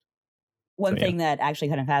heard. One thing that actually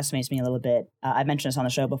kind of fascinates me a little bit, I mentioned this on the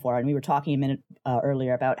show before, and we were talking a minute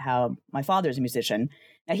earlier about how my father's a musician.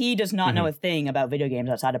 Now, he does not know a thing about video games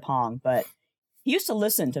outside of Pong, but he used to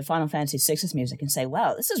listen to Final Fantasy VI's music and say,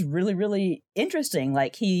 wow, this is really, really interesting.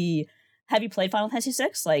 Like, have you played Final Fantasy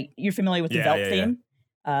VI? Like, you're familiar with the Velt theme?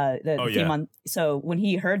 The theme on. So when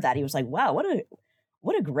he heard that, he was like, wow,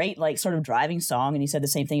 what a great, like, sort of driving song. And he said the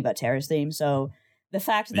same thing about Terra's theme. So the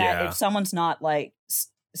fact that if someone's not like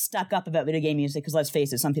stuck up about video game music, because let's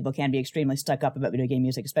face it, some people can be extremely stuck up about video game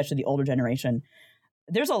music, especially the older generation,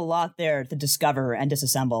 there's a lot there to discover and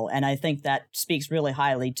disassemble. And I think that speaks really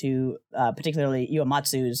highly to particularly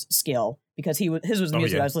Uematsu's skill, because his was the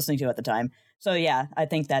music I was listening to at the time. So yeah, I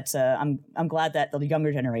think that's I'm glad that the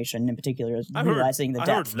younger generation in particular is realizing the depth.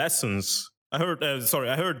 I heard lessons. I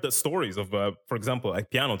heard the stories of, for example,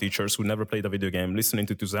 like piano teachers who never played a video game listening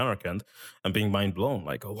to Xanarkand and being mind blown.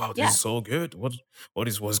 Like, oh wow, this is so good.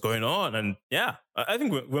 What's going on? And yeah, I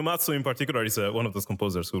think Uematsu in particular is one of those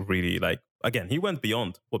composers who really, like, again, he went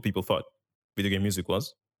beyond what people thought video game music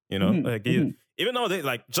was. You know, even nowadays,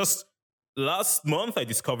 like just last month, I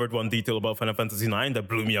discovered one detail about Final Fantasy IX that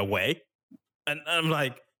blew me away. And I'm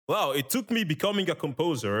like, wow, it took me becoming a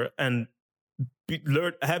composer and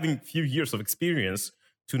having a few years of experience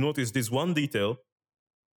to notice this one detail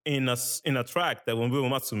in a track that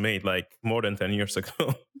Uematsu made like more than 10 years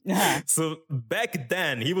ago. So back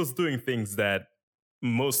then, he was doing things that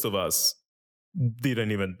most of us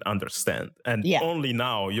didn't even understand. And only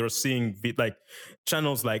now you're seeing like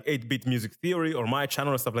channels like 8-Bit Music Theory or my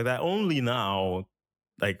channel and stuff like that. Only now,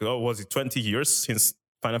 like, was it 20 years since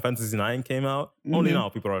Final Fantasy IX came out, only now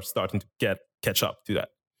people are starting to catch up to that.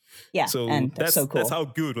 Yeah, So and that's so cool. That's how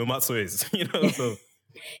good Uematsu is, you know. So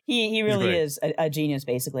he really is a genius,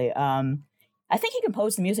 basically. I think he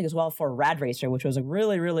composed the music as well for Rad Racer, which was a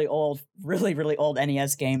really, really old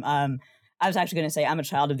NES game. I was actually going to say I'm a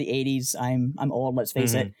child of the 80s. I'm old, let's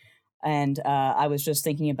face it. And I was just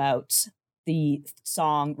thinking about the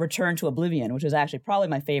song Return to Oblivion, which is actually probably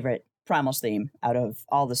my favorite Primal's theme out of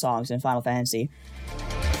all the songs in Final Fantasy.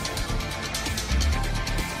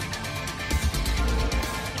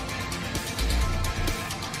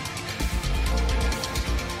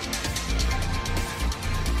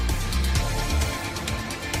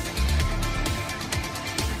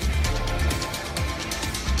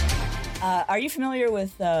 Are you familiar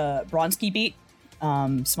with Bronski Beat,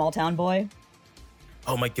 Small Town Boy?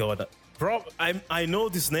 Oh my god, bro! I know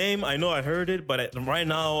this name. I know I heard it, but right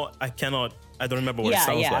now I don't remember what it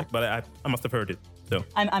sounds like. But I must have heard it. So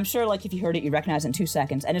I'm sure, like, if you heard it, you recognize it in 2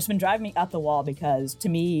 seconds. And it's been driving me up the wall because, to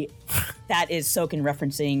me, that is Soken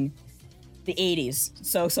referencing the 80s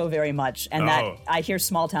so very much. And that I hear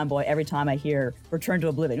Small Town Boy every time I hear Return to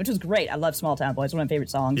Oblivion, which is great. I love Small Town Boy. It's one of my favorite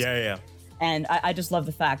songs. Yeah. And I just love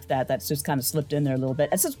the fact that that's just kind of slipped in there a little bit.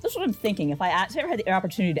 And so that's what I'm thinking. If I ever had the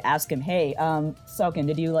opportunity to ask him, hey, Soken,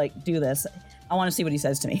 did you do this? I want to see what he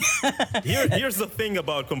says to me. Here's the thing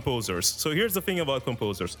about composers.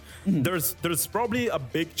 There's probably a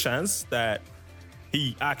big chance that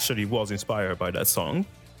he actually was inspired by that song.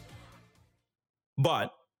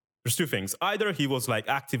 But there's two things. Either he was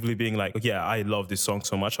actively being yeah, I love this song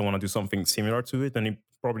so much, I want to do something similar to it. And he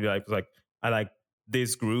probably was like, I like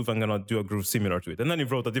this groove, I'm gonna do a groove similar to it. And then he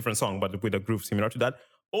wrote a different song, but with a groove similar to that.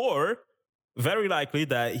 Or very likely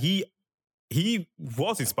that he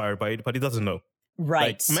was inspired by it, but he doesn't know.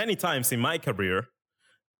 Right. Many times in my career,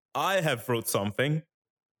 I have wrote something.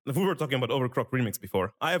 We were talking about Overclock Remix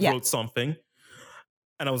before. I have wrote something,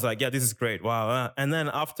 and I was like, yeah, this is great. Wow. And then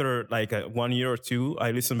after 1 year or two,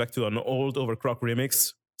 I listened back to an old Overclock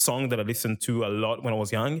Remix song that I listened to a lot when I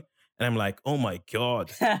was young. And I'm like, oh my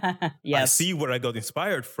God, yes. I see where I got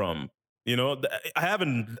inspired from. You know, I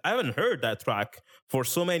haven't heard that track for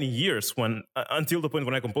so many years until the point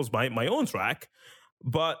when I composed my own track.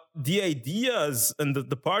 But the ideas and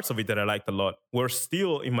the parts of it that I liked a lot were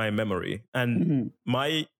still in my memory. And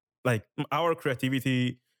our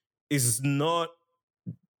creativity is usually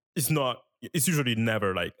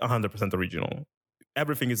never 100% original.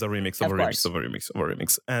 Everything is a remix of a remix of a remix of a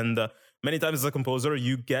remix. And many times as a composer,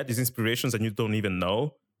 you get these inspirations and you don't even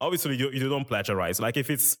know. Obviously, you don't plagiarize. If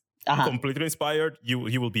it's completely inspired, you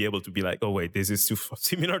will be able to be like, oh, wait, this is too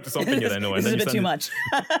similar to something that I know. This is a bit too much.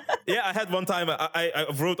 Yeah, I had one time, I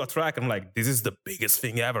wrote a track. I'm like, this is the biggest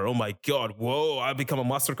thing ever. Oh my God, whoa, I become a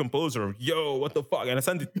master composer. Yo, what the fuck? And I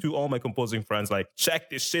sent it to all my composing friends, check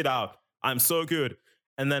this shit out. I'm so good.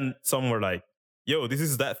 And then some were like, yo, this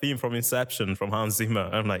is that theme from Inception from Hans Zimmer.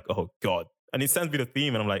 And I'm like, oh God. And he sends me the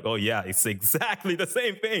theme and I'm like, oh yeah, it's exactly the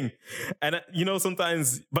same thing. And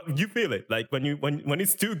sometimes, but you feel it. When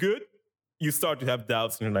it's too good, you start to have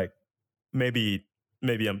doubts and you're like, maybe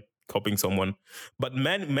I'm copying someone. But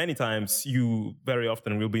many times you very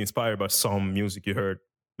often will be inspired by some music you heard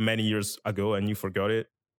many years ago and you forgot it,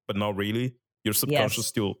 but not really. Your subconscious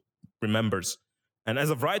still remembers. And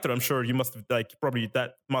as a writer, I'm sure you must have, probably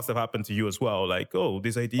that must have happened to you as well.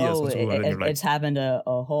 These ideas. It's happened a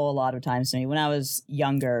whole lot of times to me. When I was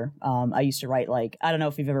younger, I used to write I don't know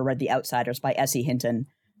if you've ever read The Outsiders by Essie Hinton.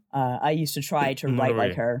 I used to try to write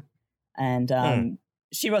like her. And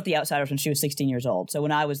she wrote The Outsiders when she was 16 years old. So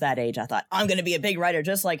when I was that age, I thought, I'm going to be a big writer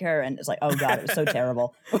just like her. And it's like, oh God, it was so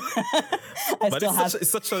terrible.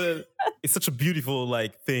 It's such a beautiful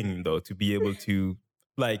thing, though, to be able to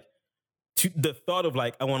the thought of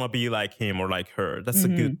I want to be like him or like her. That's a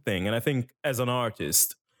good thing. And I think as an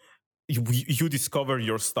artist, you discover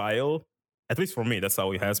your style. At least for me, that's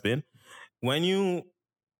how it has been. When you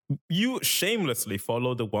shamelessly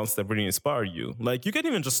follow the ones that really inspire you. You can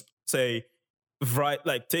even just say,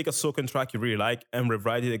 take a Soken track you really like and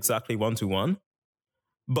rewrite it exactly 1-to-1.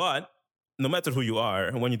 But no matter who you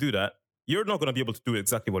are, when you do that, you're not going to be able to do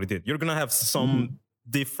exactly what he did. You're going to have some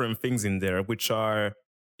different things in there, which are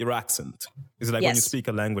your accent. It's when you speak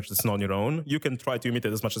a language that's not your own, you can try to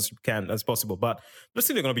imitate as much as you can as possible, but there's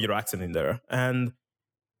still going to be your accent in there. And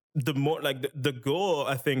the more the goal,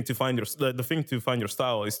 I think, to find the thing to find your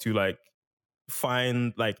style is to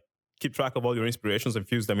find keep track of all your inspirations and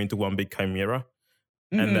fuse them into one big chimera.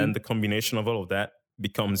 And then the combination of all of that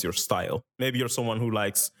becomes your style. Maybe you're someone who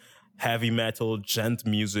likes heavy metal, gent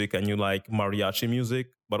music, and you like mariachi music,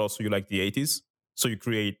 but also you like the 80s. So you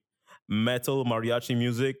create metal mariachi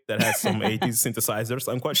music that has some 80s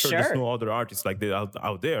synthesizers. I'm quite sure there's no other artists like that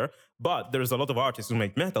out there, but there's a lot of artists who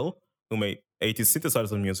make metal, who make 80s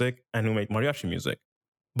synthesizer music, and who make mariachi music.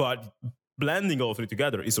 But blending all three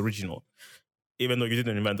together is original, even though you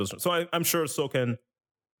didn't invent those. So I'm sure so can,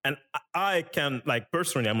 and I can, like,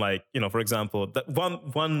 personally, I'm like, for example, that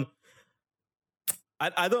one.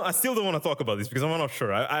 I still don't want to talk about this because I'm not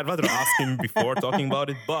sure. I'd rather ask him before talking about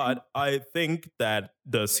it. But I think that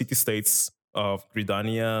the city-states of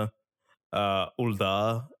Gridania,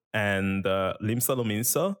 Ul'dah, and Limsa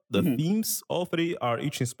Lominsa, the themes, all three are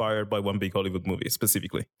each inspired by one big Hollywood movie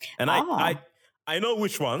specifically. And I know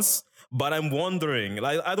which ones, but I'm wondering,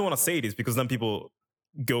 like, I don't want to say this because then people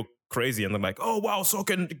go crazy and they're like, oh, wow, so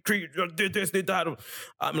can did this, did that.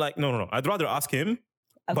 I'm like, no. I'd rather ask him.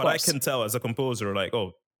 But I can tell as a composer, like,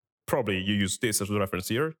 oh, probably you use this as a reference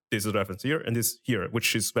here, this as a reference here, and this here,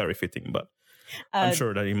 which is very fitting. But I'm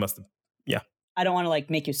sure that he must have, I don't want to, like,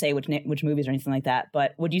 make you say which movies or anything like that,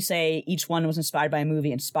 but would you say each one was inspired by a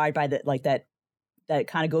movie, inspired by that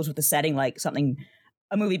kind of goes with the setting, like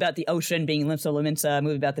a movie about the ocean being Limsa Lominsa, a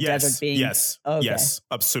movie about the desert being... Yes,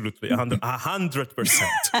 absolutely, 100%.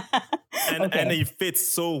 And it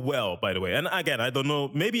fits so well, by the way. And again, I don't know,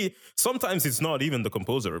 maybe sometimes it's not even the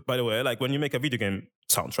composer, by the way. Like, when you make a video game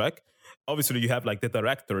soundtrack, obviously you have, like, the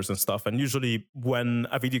directors and stuff. And usually when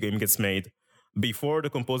a video game gets made, before the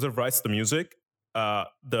composer writes the music,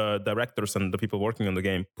 the directors and the people working on the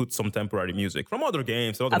game put some temporary music from other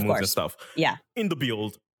games, other movies and stuff in the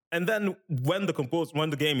build. And then when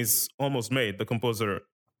the game is almost made, the composer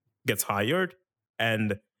gets hired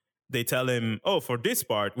and they tell him, oh, for this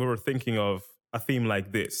part, we were thinking of a theme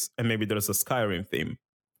like this. And maybe there's a Skyrim theme.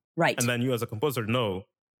 Right. And then you as a composer know,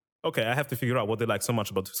 okay, I have to figure out what they like so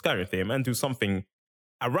much about the Skyrim theme and do something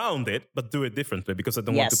around it, but do it differently because I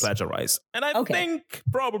don't want to plagiarize. And I think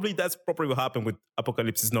probably that's probably what happened with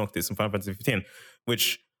Apocalypsis Noctis in Final Fantasy 15,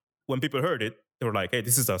 which when people heard it, they were like, hey,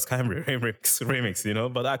 this is a Skyrim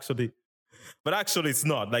remix, But actually it's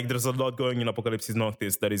not. Like, there's a lot going in Apocalypsis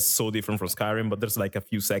Noctis that is so different from Skyrim, but there's like a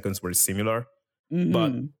few seconds where it's similar.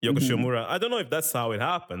 But Yoko Shimomura, I don't know if that's how it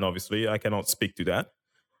happened, obviously. I cannot speak to that.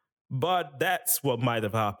 But that's what might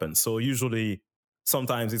have happened. So usually,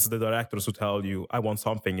 sometimes it's the directors who tell you, I want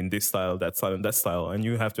something in this style, that style, and that style, and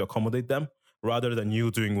you have to accommodate them rather than you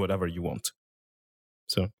doing whatever you want.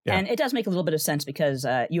 So, yeah. And it does make a little bit of sense because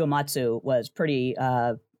Uematsu was pretty, I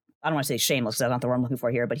don't want to say shameless, because that's not the word I'm looking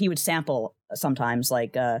for here, but he would sample sometimes,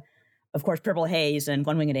 like, of course, Purple Haze and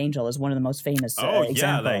One Winged Angel is one of the most famous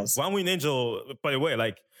examples. Like One Winged Angel, by the way,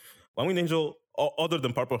 like One Winged Angel, other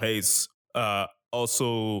than Purple Haze,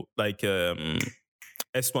 also like S1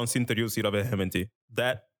 Interius Ira Vehementi,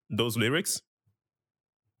 those lyrics,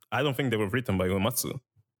 I don't think they were written by Uematsu.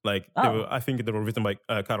 Like, I think they were written by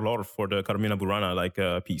Karl Orff for the Carmina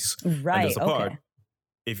Burana piece. Right. And there's a part.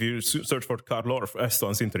 If you search for Karl Orff,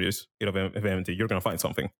 S1 Interius Ira Vehementi, you're gonna find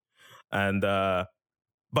something. And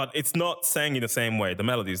but it's not sang in the same way. The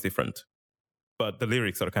melody is different, but the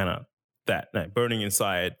lyrics are kind of that, like, burning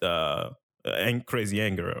inside, and crazy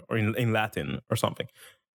anger, or in Latin or something.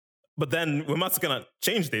 But then Uematsu kind of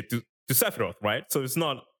changed it to Sephiroth, right? So it's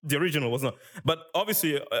not, the original was not. But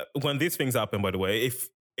obviously, when these things happen, by the way, if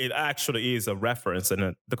it actually is a reference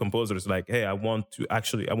and the composer is like, hey, I wanted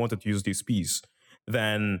to use this piece,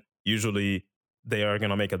 then usually they are going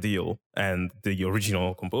to make a deal and the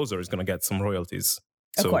original composer is going to get some royalties.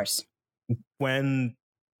 Of course. When,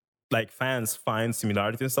 like, fans find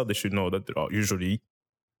similarity and stuff, they should know that usually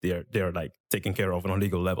they're like taken care of on a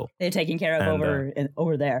legal level. They're taken care of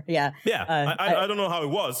over there. Yeah. Yeah. I don't know how it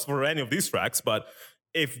was for any of these tracks, but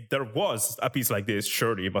if there was a piece like this,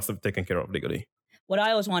 surely it must have taken care of legally. What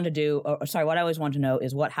I always wanted to know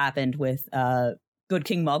is what happened with Good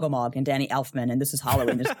King Mogomog and Danny Elfman, and This Is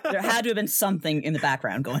Halloween. There had to have been something in the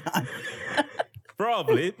background going on.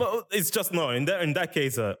 Probably, but it's just no. In that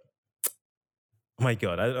case, my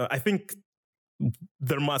God, I think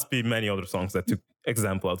there must be many other songs that took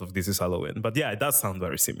example out of This Is Halloween. But yeah, it does sound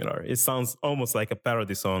very similar. It sounds almost like a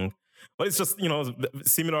parody song, but it's just,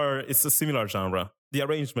 similar. It's a similar genre. The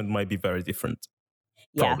arrangement might be very different.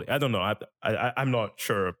 Probably. Yeah. I don't know. I'm not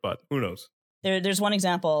sure, but who knows? There's one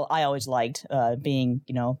example I always liked, being,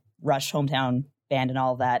 Rush, hometown band and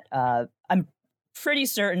all of that. I'm pretty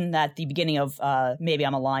certain that the beginning of Maybe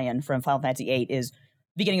I'm a Lion from Final Fantasy VIII is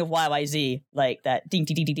beginning of YYZ, like that ding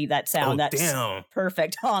ding ding ding, that sound. That's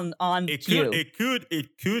perfect on cue.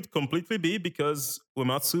 It could completely be because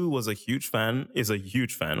Uematsu is a huge fan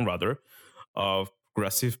of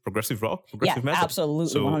progressive rock, progressive metal.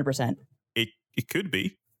 Absolutely, 100%. It could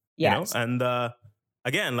be, yes. And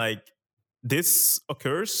again, like, this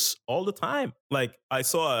occurs all the time. Like I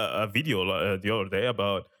saw a video the other day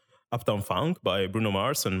about Uptown Funk by Bruno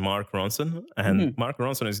Mars and Mark Ronson. And Mark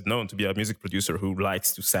Ronson is known to be a music producer who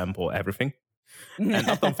likes to sample everything. And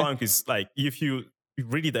Uptown Funk is like, if you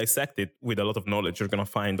really dissect it with a lot of knowledge, you're going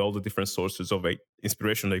to find all the different sources of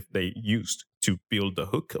inspiration they used to build the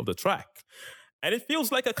hook of the track. And it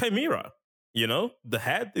feels like a chimera. You know, the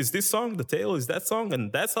head is this song, the tail is that song,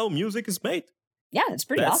 and that's how music is made. Yeah, it's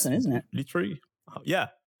pretty awesome, isn't it? Literally, yeah.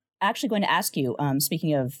 Actually going to ask you,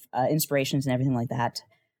 speaking of inspirations and everything like that,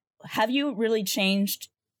 have you really changed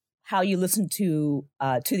how you listen to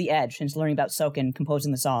The Edge since learning about Soken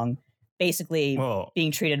composing the song? Basically,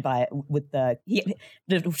 being treated with to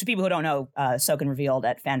people who don't know, Soken revealed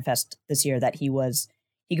at FanFest this year that he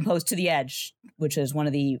composed To the Edge, which is one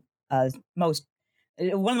of the most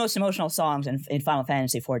emotional songs in Final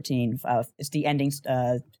Fantasy XIV. It's the ending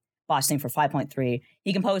boss thing for 5.3.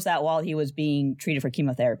 He composed that while he was being treated for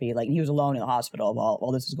chemotherapy. Like he was alone in the hospital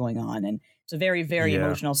while this was going on, and it's a very, very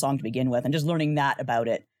emotional song to begin with. And just learning that about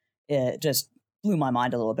it just blew my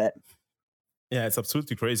mind a little bit. Yeah, it's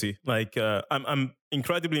absolutely crazy. Like I'm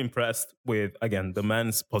incredibly impressed with, again, the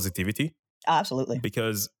man's positivity. Absolutely,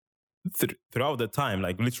 because throughout the time,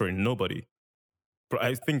 like literally nobody.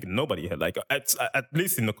 I think nobody had, like, at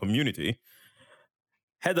least in the community,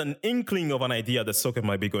 had an inkling of an idea that Soken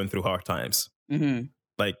might be going through hard times. Mm-hmm.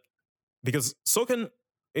 Like, because Soken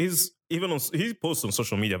is he posts on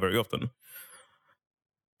social media very often.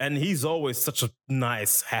 And he's always such a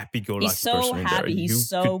nice, happy-go-lucky person. He's so happy. He's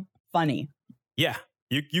so funny. Yeah.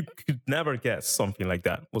 You could never guess something like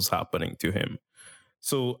that was happening to him.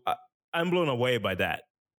 So I'm blown away by that.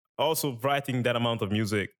 Also, writing that amount of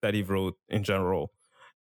music that he wrote in general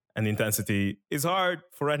and intensity is hard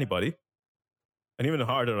for anybody, and even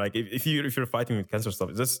harder. Like if you're fighting with cancer stuff,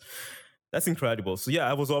 that's incredible. So yeah,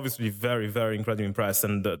 I was obviously very, very incredibly impressed,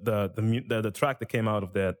 and the track that came out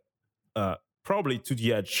of that, probably To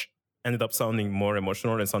the Edge, ended up sounding more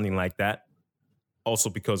emotional and something like that. Also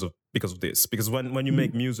because of this, because when you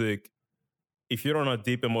make music, if you're on a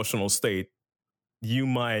deep emotional state, you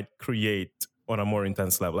might create on a more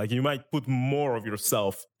intense level. Like you might put more of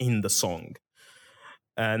yourself in the song.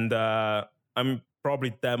 And I'm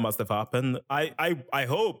probably that must have happened. I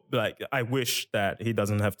hope, like, I wish that he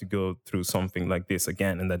doesn't have to go through something like this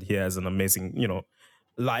again, and that he has an amazing,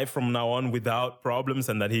 life from now on without problems,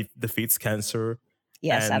 and that he defeats cancer.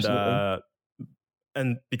 Yes, absolutely.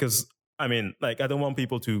 And because, I mean, like, I don't want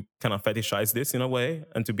people to kind of fetishize this in a way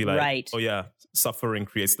and to be like, right. Oh yeah, suffering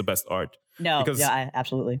creates the best art. No, because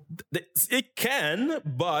absolutely. It can,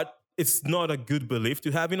 but it's not a good belief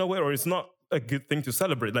to have in a way, or it's not a good thing to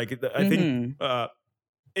celebrate. Like, I think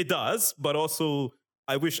it does, but also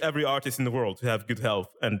I wish every artist in the world to have good health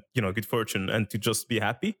and, good fortune and to just be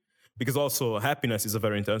happy, because also happiness is a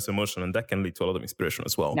very intense emotion, and that can lead to a lot of inspiration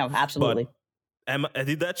as well. No, absolutely. But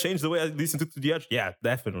did that change the way I listen to The Edge? Yeah,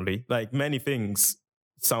 definitely. Like, many things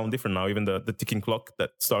sound different now, even the ticking clock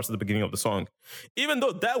that starts at the beginning of the song. Even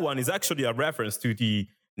though that one is actually a reference to the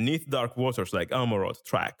Neath Dark Waters, like Amarod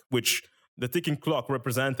track, which the ticking clock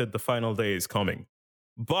represented the final day is coming.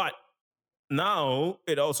 But now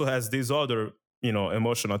it also has this other,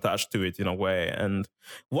 emotion attached to it in a way. And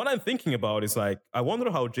what I'm thinking about is, like, I wonder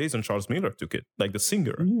how Jason Charles Miller took it, like the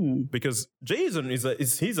singer, because Jason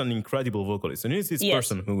he's an incredible vocalist, and he's this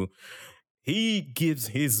person who he gives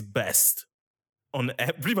his best on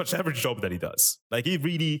pretty much every job that he does. Like, he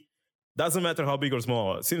really doesn't matter how big or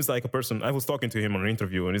small. It seems like a person. I was talking to him on an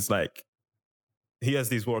interview, and it's like he has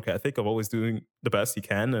this work ethic of always doing the best he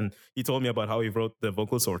can. And he told me about how he wrote the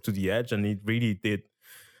vocals or To the Edge, and he really did.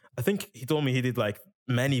 I think he told me he did like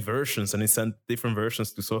many versions, and he sent different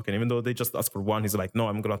versions to Soken. Even though they just asked for one, he's like, no,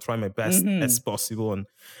 I'm gonna try my best as possible. And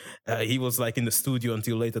he was like in the studio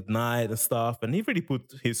until late at night and stuff, and he really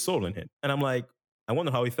put his soul in it. And I'm like, I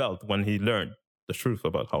wonder how he felt when he learned the truth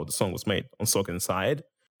about how the song was made on Soken's side,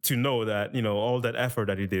 to know that, all that effort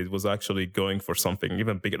that he did was actually going for something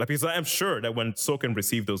even bigger. Like, because I'm sure that when Soken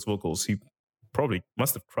received those vocals, he probably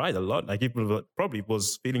must have cried a lot. Like, he probably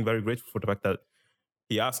was feeling very grateful for the fact that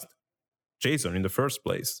he asked Jason in the first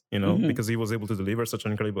place, because he was able to deliver such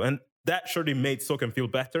an incredible, and that surely made Soken feel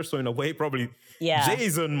better. So in a way, probably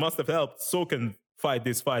Jason must have helped Soken fight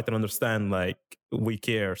this fight and understand, like, we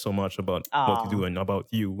care so much about what you do and about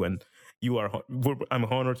you, and I'm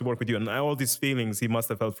honored to work with you, and all these feelings he must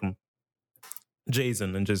have felt from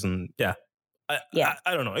Jason. And Jason, I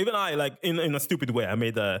don't know. Even I, like, in a stupid way, I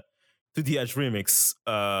made a To the Edge remix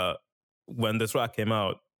when the track came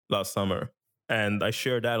out last summer, and I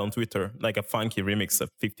shared that on Twitter, like a funky remix of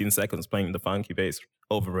 15 seconds playing the funky bass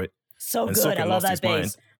over it. So good. I love that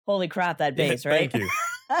bass. Holy crap, that bass, right? Thank you.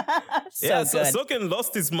 So yeah, good. so Soken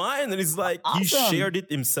lost his mind, and it's like he Awesome. shared it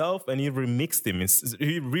himself, and he remixed him.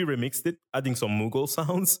 He re-remixed it, adding some Mughal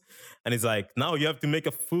sounds, and he's like, now you have to make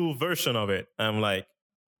a full version of it. And I'm like,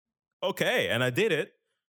 okay, and I did it,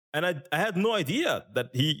 and I had no idea that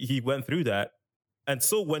he went through that. And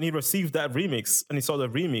so when he received that remix and he saw the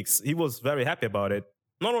remix, he was very happy about it.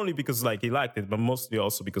 Not only because like he liked it, but mostly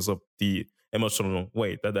also because of the emotional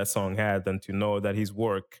weight that that song had, and to know that his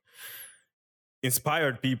work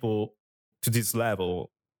inspired people to this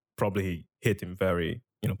level probably hit him very,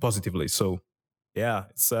 positively. So yeah,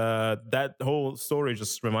 it's that whole story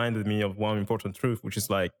just reminded me of one important truth, which is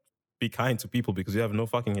like, be kind to people because you have no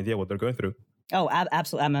fucking idea what they're going through. Oh,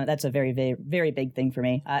 absolutely. That's a very, very, very big thing for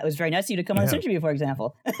me. It was very nice of you to come on this interview, for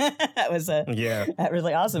example. That was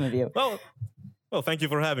really awesome of you. Well, thank you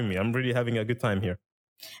for having me. I'm really having a good time here.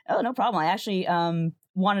 Oh, no problem. I actually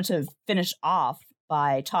wanted to finish off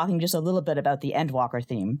by talking just a little bit about the Endwalker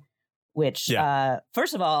theme, which,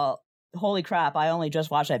 first of all, holy crap, I only just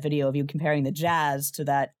watched that video of you comparing the jazz to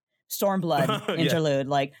that Stormblood interlude.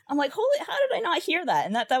 Like, I'm like, how did I not hear that?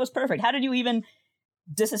 And that was perfect. How did you even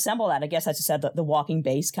disassemble that? I guess I just said the walking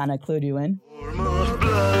bass kind of clued you in. Born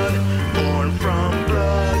from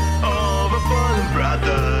blood of a fallen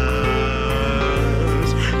brothers.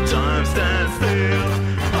 Time stands still,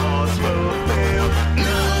 hearts will fail.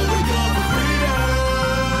 Now we go for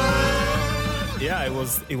freedom. Yeah,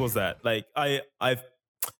 it was that. Like I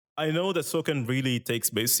know that Soken really takes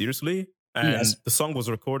bass seriously. And the song was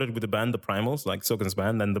recorded with the band The Primals, like Soken's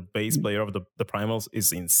band, and the bass player of the Primals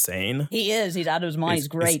is insane. He is. He's out of his mind. He's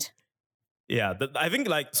great. I think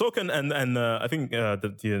like Soken and I think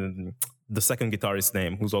the second guitarist's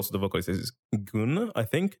name, who's also the vocalist, is Gun, I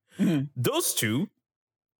think. Mm-hmm. Those two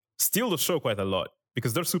steal the show quite a lot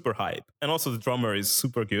because they're super hype, and also the drummer is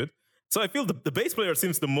super good. So I feel the bass player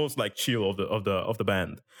seems the most like chill of the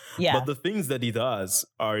band. Yeah. But the things that he does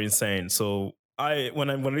are insane. So when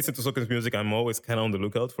I listen to Soken's music, I'm always kind of on the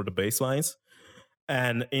lookout for the bass lines.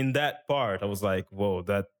 And in that part, I was like, whoa,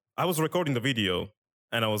 I was recording the video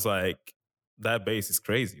and I was like, that bass is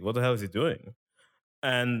crazy. What the hell is he doing?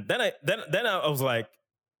 And then I was like,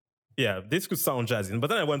 yeah, this could sound jazzy. But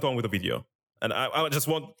then I went on with the video and I just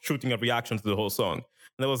want shooting a reaction to the whole song.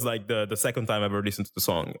 And that was like the second time I ever listened to the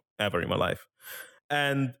song ever in my life.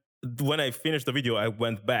 And when I finished the video, I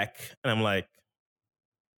went back and I'm like,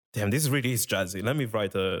 damn, this really is jazzy. Let me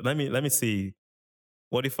let me see.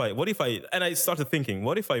 What if I, and I started thinking,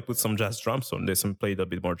 what if I put some jazz drums on this and played a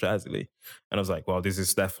bit more jazzily? And I was like, wow, this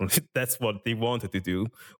is definitely, that's what they wanted to do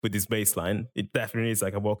with this bass line. It definitely is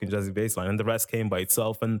like a walking jazzy bass line, and the rest came by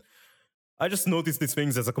itself. And I just noticed these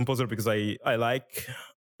things as a composer because I like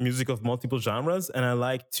music of multiple genres, and I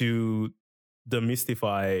like to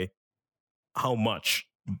demystify how much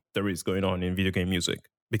there is going on in video game music,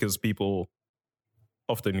 because people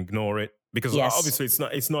often ignore it, because obviously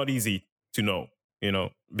it's not easy to know,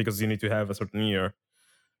 because you need to have a certain ear.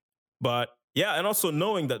 But yeah, and also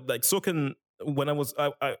knowing that like Soken, when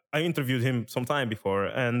I interviewed him some time before,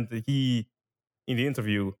 and in the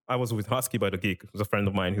interview, I was with Husky by the Geek, who's a friend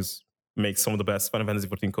of mine who makes some of the best Final Fantasy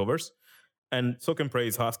XIV covers. And Soken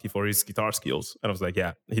praised Husky for his guitar skills. And I was like,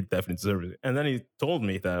 yeah, he definitely deserves it. And then he told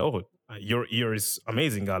me that, oh, your ear is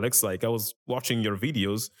amazing, Alex. Like, I was watching your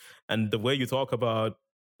videos, and the way you talk about,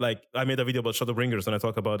 like, I made a video about Shadowbringers, and I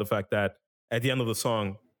talk about the fact that at the end of the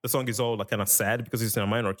song is all like kind of sad because it's in a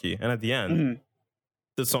minor key. And at the end,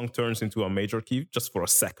 the song turns into a major key just for a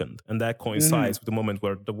second. And that coincides with the moment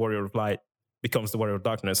where the Warrior of Light becomes the Warrior of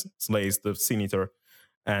Darkness, slays the Sin Eater.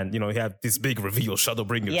 And, you have this big reveal,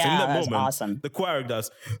 Shadowbringers. Yeah, in that that's moment, awesome. The choir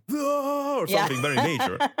does, or something very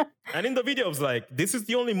major. And in the video, I was like, this is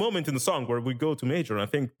the only moment in the song where we go to major. And I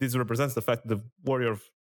think this represents the fact that the Warrior of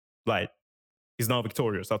Light is now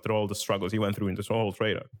victorious after all the struggles he went through in this whole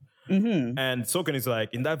trailer. Mm-hmm. And Soken is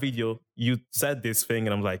like, in that video, you said this thing,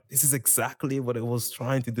 and I'm like, this is exactly what I was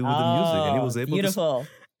trying to do with the music. And he was able beautiful.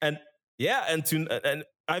 And yeah, and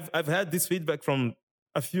I've had this feedback from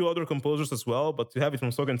a few other composers as well, but to have it from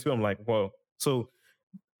Soken too, I'm like, whoa. So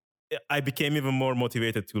I became even more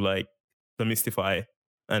motivated to like demystify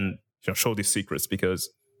and show these secrets, because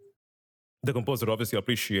the composer obviously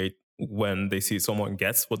appreciate when they see someone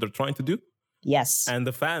gets what they're trying to do. Yes. And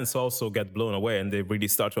the fans also get blown away, and they really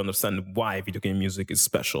start to understand why video game music is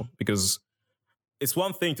special. Because it's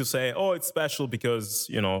one thing to say, oh, it's special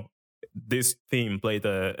because, this theme played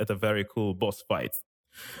at a very cool boss fight.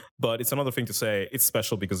 But it's another thing to say it's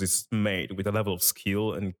special because it's made with a level of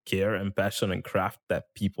skill and care and passion and craft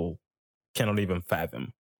that people cannot even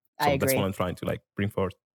fathom. So I agree. That's what I'm trying to like bring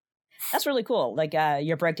forward. That's really cool. Like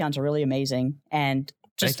your breakdowns are really amazing. And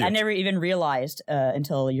I never even realized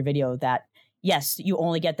until your video that, yes, you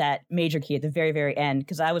only get that major key at the very, very end,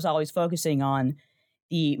 because I was always focusing on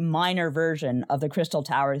the minor version of the Crystal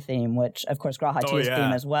Tower theme, which, of course, Grawlhigh 2's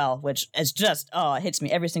theme as well, which is just, it hits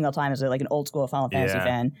me every single time as like an old school Final Fantasy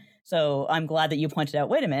fan. So I'm glad that you pointed out,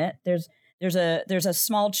 wait a minute, there's a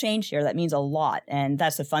small change here that means a lot. And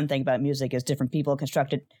that's the fun thing about music, is different people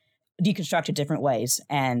deconstruct it different ways.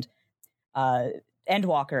 And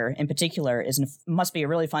Endwalker in particular must be a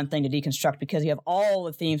really fun thing to deconstruct, because you have all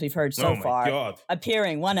the themes we've heard so far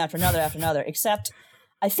appearing one after another, except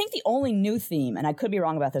I think the only new theme, and I could be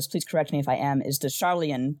wrong about this, please correct me if I am, is the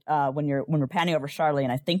Sharlayan, when we're panning over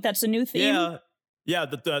Sharlayan. I think that's a new theme. Yeah,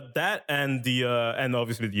 that and the and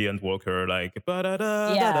obviously the Endwalker, like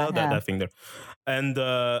that thing there. And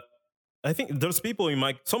I think there's people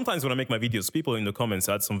sometimes when I make my videos, people in the comments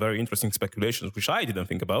had some very interesting speculations, which I didn't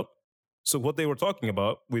think about. So what they were talking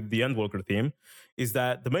about with the Endwalker theme is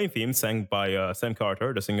that the main theme, sang by Sam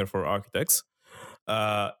Carter, the singer for Architects,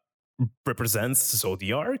 represents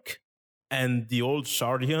Zodiark, and the old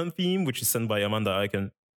Sharlayan theme, which is sung by Amanda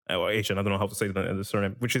Aiken, or Asian, I don't know how to say the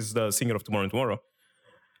surname, which is the singer of Tomorrow and Tomorrow,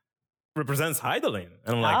 represents Hydaelyn.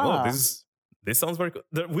 And I'm like, this sounds very cool.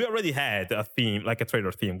 We already had a theme, like a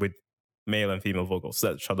trailer theme with male and female vocals,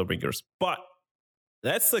 that Shadowbringers, but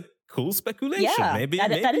that's a cool speculation. Yeah, maybe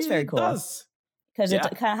that is very cool, because it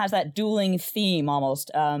kind of has that dueling theme almost.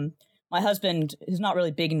 My husband is not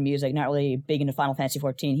really big into music, not really big into Final Fantasy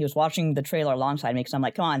 14. He was watching the trailer alongside me, because I'm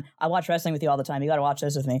like, come on, I watch wrestling with you all the time. You got to watch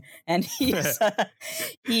this with me. And he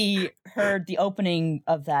heard the opening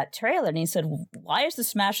of that trailer, and he said, why is the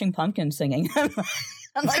Smashing Pumpkins singing?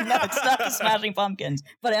 I'm like, no, it's not the Smashing Pumpkins.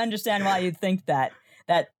 But I understand why you'd think that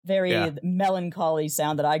very melancholy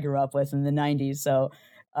sound that I grew up with in the 90s. So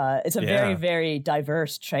it's a very, very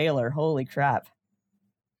diverse trailer. Holy crap.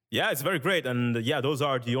 Yeah, it's very great. And those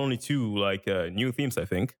are the only two new themes, I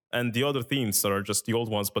think. And the other themes are just the old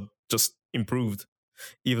ones, but just improved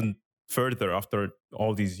even further after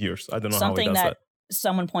all these years. I don't know how he does that.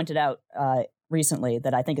 Someone pointed out recently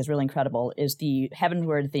that I think is really incredible is the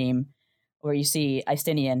Heavenward theme, where you see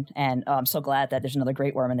Istinian, and I'm so glad that there's another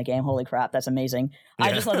Great Worm in the game. Holy crap, that's amazing. Yeah.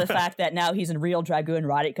 I just love the fact that now he's in real Dragoon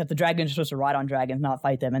riding, because the dragons are supposed to ride on dragons, not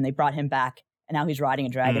fight them, and they brought him back, and now he's riding a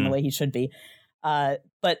dragon the way he should be.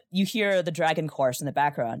 But you hear the dragon chorus in the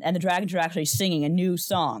background, and the dragons are actually singing a new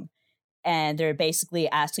song, and they're basically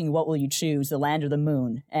asking, what will you choose, the land or the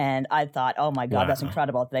moon? And I thought, oh my God, that's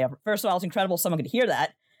incredible. First of all, it's incredible someone could hear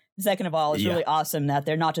that. Second of all, it's really awesome that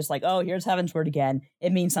they're not just like, oh, here's Heavensward again.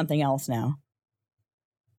 It means something else now.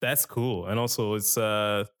 That's cool. And also it's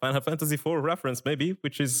Final Fantasy IV reference, maybe,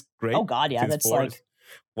 which is great. Oh God, yeah, that's like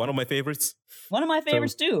one of my favorites. One of my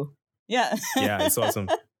favorites too. Yeah. Yeah, it's awesome.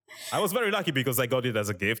 I was very lucky because I got it as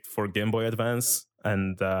a gift for Game Boy Advance,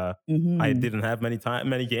 and I didn't have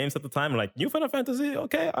many games at the time. Like, new Final Fantasy,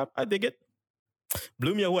 okay, I dig it.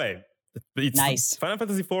 Blew me away. It's nice. Final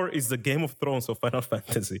Fantasy IV is the Game of Thrones of Final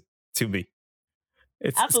Fantasy to me.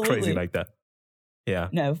 It's crazy like that. Yeah.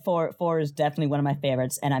 No, 4 is definitely one of my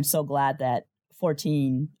favorites, and I'm so glad that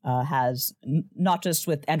 14 has, not just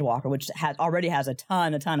with Endwalker, which already has a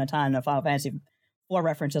ton of Final Fantasy 4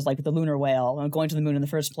 references, like with the Lunar Whale and going to the moon in the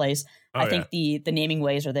first place. I think the naming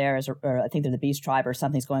ways are there, or I think they're the Beast Tribe or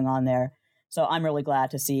something's going on there. So I'm really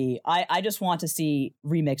glad to see. I just want to see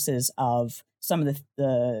remixes of some of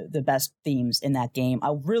the best themes in that game.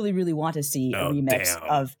 I really, really want to see a remix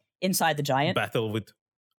of Inside the Giant. Battle with...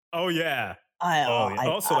 Oh, yeah. Battle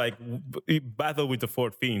with the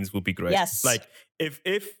Four Fiends would be great. Yes. Like, if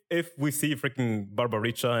we see freaking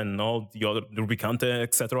Barbaricha and all the other Rubicante,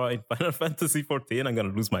 etc. in Final Fantasy 14, I'm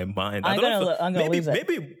gonna lose my mind. I'm gonna lose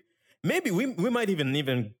it. Maybe we might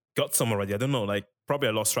even got some already. I don't know. Like, probably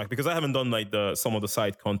I lost track because I haven't done like some of the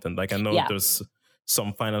side content. Like, I know there's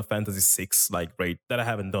some Final Fantasy 6 like raid that I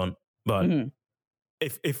haven't done. But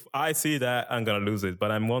if I see that, I'm gonna lose it.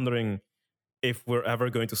 But I'm wondering if we're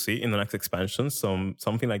ever going to see in the next expansion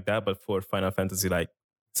something like that, but for Final Fantasy like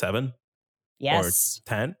 7 or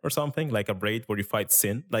 10 or something, like a raid where you fight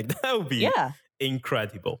Sin. Like, that would be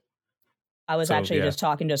incredible. I was actually just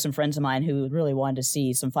talking to some friends of mine who really wanted to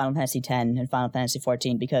see some Final Fantasy 10 and Final Fantasy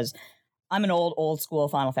 14, because I'm an old school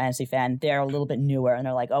Final Fantasy fan. They're a little bit newer, and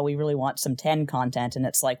they're like, oh, we really want some 10 content. And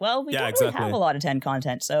it's like, well, we don't really have a lot of 10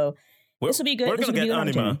 content, so this will be good. We're going to get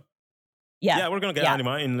Anima. Yeah, we're going to get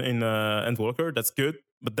Anima in Endwalker. That's good.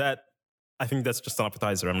 But I think that's just an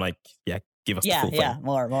appetizer. I'm like, give us the full thing. Yeah,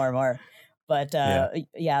 more. But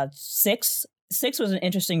 6 was an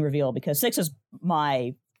interesting reveal, because 6 is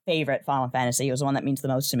my favorite Final Fantasy. It was the one that means the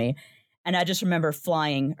most to me. And I just remember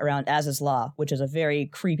flying around Azazla, which is a very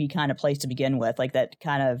creepy kind of place to begin with, like that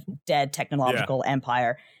kind of dead technological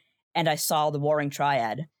empire. And I saw the Warring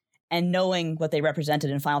Triad. And knowing what they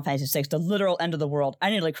represented in Final Fantasy VI, the literal end of the world, I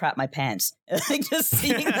nearly crapped my pants. Like just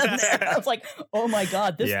seeing them there, I was like, "Oh my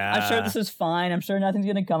god, this! Yeah. I'm sure this is fine. I'm sure nothing's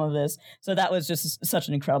going to come of this." So that was just such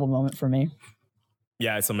an incredible moment for me.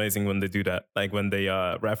 Yeah, it's amazing when they do that. Like when they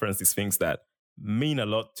reference these things that mean a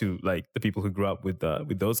lot to like the people who grew up with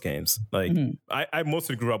those games. Like I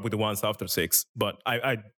mostly grew up with the ones after 6, but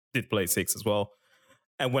I did play 6 as well.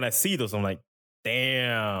 And when I see those, I'm like,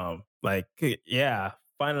 damn, like yeah.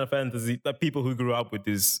 Final Fantasy, the people who grew up with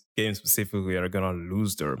these games specifically are gonna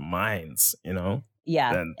lose their minds, you know?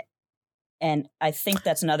 Yeah. And I think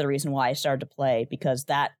that's another reason why I started to play, because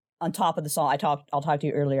that on top of the song, I'll talk to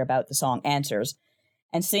you earlier about the song Answers,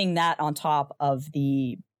 and seeing that on top of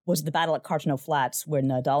the battle at Cartano Flats when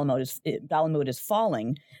Dalamud is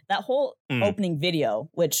falling, that whole opening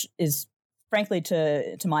video, which is frankly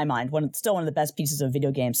to my mind still one of the best pieces of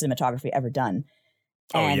video game cinematography ever done.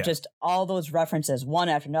 And just all those references, one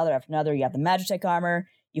after another. You have the Magitech armor,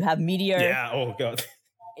 you have Meteor. Yeah, oh god.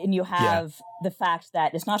 And you have the fact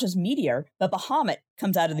that it's not just Meteor, but Bahamut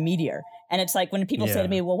comes out of the Meteor. And it's like when people say to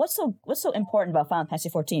me, well, what's so important about Final Fantasy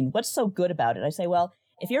XIV? What's so good about it? I say, well,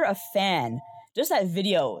 if you're a fan, just that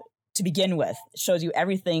video to begin with shows you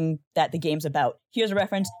everything that the game's about. Here's a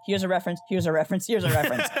reference, here's a reference, here's a reference, here's a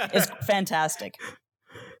reference. It's fantastic.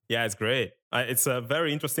 Yeah, it's great. It's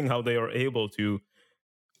very interesting how they are able to,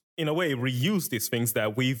 in a way, reuse these things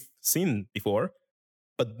that we've seen before,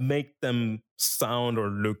 but make them sound or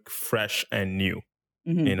look fresh and new.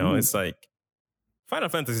 You know, it's like Final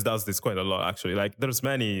Fantasy does this quite a lot, actually. Like, there's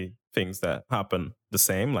many things that happen the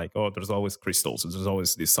same. Like, oh, there's always crystals, there's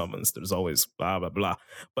always these summons, there's always blah, blah, blah.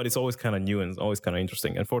 But it's always kind of new and always kind of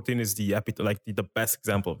interesting. And 14 is the best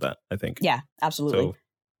example of that, I think. Yeah, absolutely. So,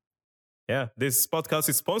 yeah, this podcast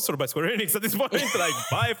is sponsored by Square Enix at this point. Like,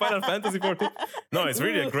 buy Final Fantasy 14. No, it's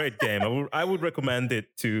really a great game. I would recommend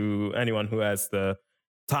it to anyone who has the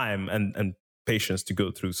time and patience to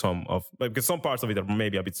go through because some parts of it are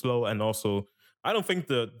maybe a bit slow. And also, I don't think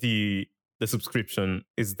the subscription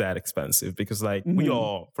is that expensive because, like, we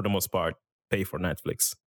all, for the most part, pay for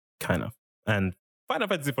Netflix, kind of. And Final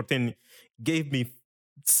Fantasy 14 gave me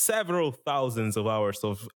several thousands of hours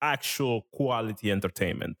of actual quality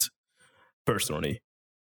entertainment. Personally,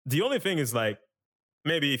 the only thing is, like,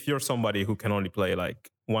 maybe if you're somebody who can only play like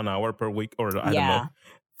 1 hour per week, or I don't know,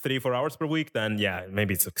 3-4 hours per week, then yeah,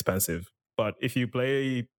 maybe it's expensive. But if you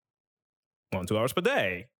play 1-2 hours per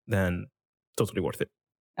day, then totally worth it.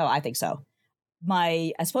 Oh, I think so.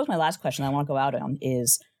 I suppose my last question I want to go out on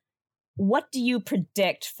is, what do you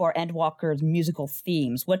predict for Endwalker's musical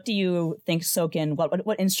themes? What do you think Soken,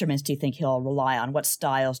 what instruments do you think he'll rely on? What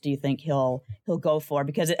styles do you think he'll go for?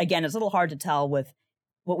 Because again, it's a little hard to tell with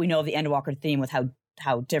what we know of the Endwalker theme with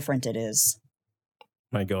how different it is.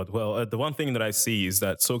 My God. Well, the one thing that I see is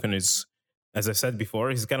that Soken is, as I said before,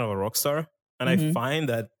 he's kind of a rock star. And I find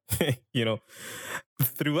that, you know,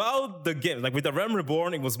 throughout the game, like with the Realm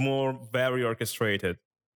Reborn, it was more very orchestrated.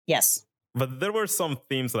 Yes. But there were some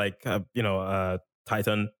themes like,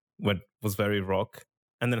 Titan was very rock.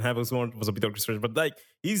 And then Heaven's Ward was a bit orchestrated. But like,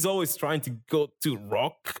 he's always trying to go to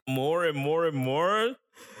rock more and more and more.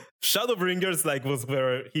 Shadowbringers was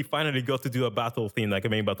where he finally got to do a battle theme, like a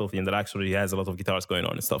main battle theme that actually has a lot of guitars going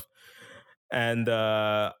on and stuff. And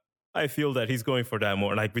I feel that he's going for that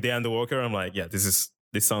more. Like with the Endwalker, I'm like, yeah, this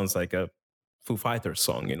sounds like a Foo Fighters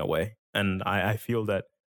song in a way. And I feel that,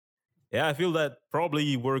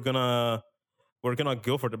 probably we're gonna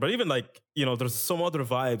go for it. But even there's some other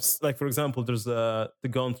vibes. Like, for example, there's the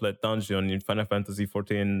Gauntlet dungeon in Final Fantasy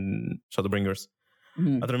XIV Shadowbringers. I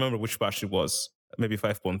don't remember which patch it was. Maybe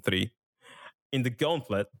 5.3. In the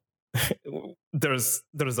Gauntlet, there's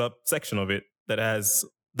a section of it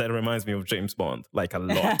that reminds me of James Bond, like a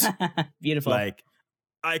lot. Beautiful. Like,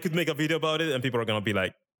 I could make a video about it and people are gonna be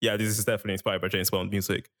like, yeah, this is definitely inspired by James Bond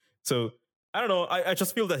music. So I don't know. I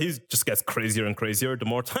just feel that he just gets crazier and crazier the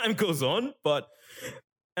more time goes on. But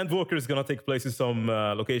Endwalker is gonna take place in some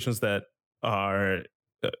locations that are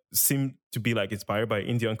seem to be like inspired by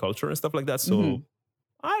Indian culture and stuff like that. So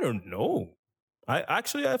I don't know. I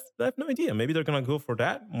have no idea. Maybe they're gonna go for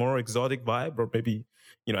that more exotic vibe, or maybe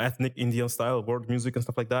ethnic Indian style world music and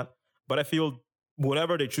stuff like that. But I feel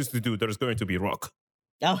whatever they choose to do, there's going to be rock.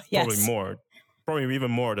 Oh yes, probably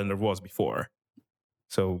even more than there was before.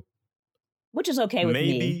 So, which is okay with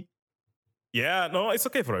me. Yeah, no, it's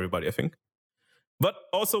okay for everybody, I think. But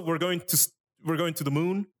also, we're going to the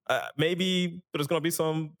moon. Maybe there's gonna be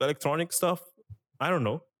some electronic stuff. I don't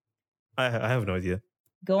know. I have no idea.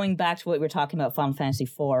 going back to what we were talking about, Final Fantasy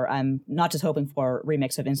IV, I'm not just hoping for a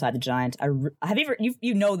remix of Inside the Giant. Have you ever,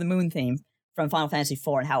 you know the moon theme from Final Fantasy IV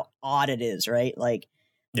and how odd it is, right? Like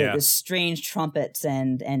the strange trumpets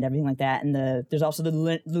and everything like that. And there's also the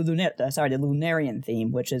Lunarian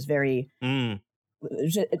theme, which is very.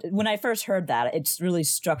 When I first heard that, it really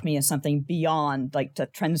struck me as something beyond, like,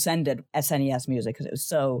 transcended SNES music because it was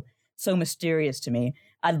so mysterious to me.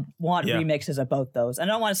 I want remixes of both those. I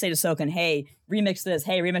don't want to say to Soken, hey, remix this.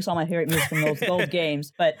 Hey, remix all my favorite music from those old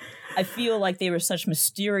games. But I feel like they were such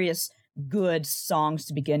mysterious, good songs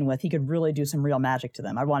to begin with. He could really do some real magic to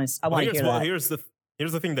them. I want to hear that.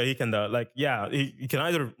 Here's the thing that he can do. Like, he can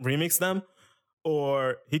either remix them,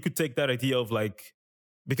 or he could take that idea of, like,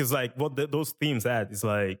 because, like, what those themes add is,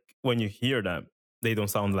 like, when you hear them, they don't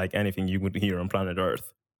sound like anything you would hear on planet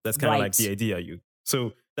Earth. That's kind of like the idea.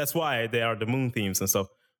 So that's why they are the moon themes and stuff.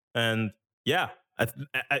 And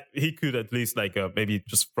he could at least, like, maybe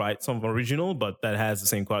just write some original, but that has the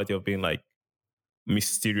same quality of being, like,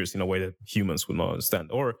 mysterious in a way that humans would not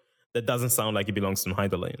understand, or that doesn't sound like it belongs to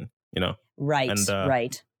Hydaelyn, Right, and,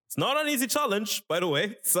 right. It's not an easy challenge, by the way.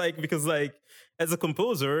 It's like, because, like, as a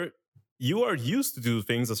composer, you are used to do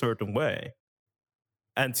things a certain way.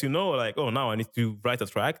 And to know, like, oh, now I need to write a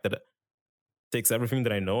track that takes everything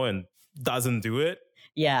that I know and doesn't do it.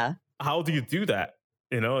 Yeah. How do you do that?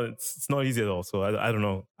 It's not easy at all. So I don't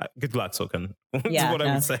know. Good luck, Soken. That's what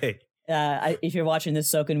I would say. If you're watching this,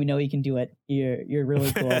 Soken, we know you can do it. You're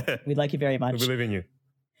really cool. We'd like you very much. We believe in you.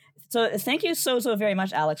 So thank you so very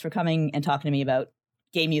much, Alex, for coming and talking to me about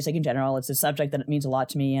game music in general. It's a subject that means a lot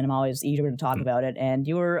to me, and I'm always eager to talk about it. And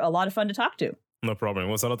you were a lot of fun to talk to. No problem.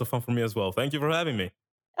 It was a lot of fun for me as well. Thank you for having me.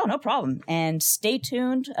 Oh, no problem. And stay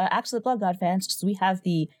tuned, Axe of the Blood God fans, because we have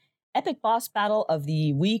the epic boss battle of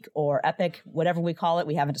the week, or epic, whatever we call it.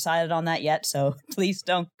 We haven't decided on that yet, so please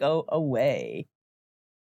don't go away.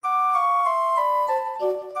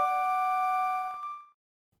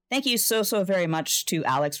 Thank you so very much to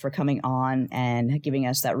Alex for coming on and giving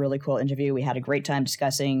us that really cool interview. We had a great time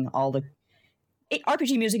discussing all the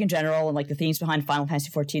RPG music in general, and, like, the themes behind Final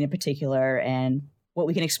Fantasy XIV in particular, and what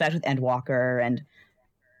we can expect with Endwalker, and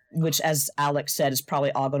which, as Alex said, is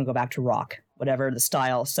probably all going to go back to rock. Whatever the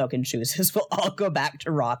style Soken chooses will all go back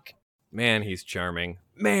to rock. Man, he's charming.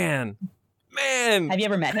 Man. Have you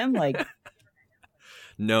ever met him? Like,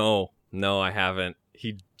 No, I haven't.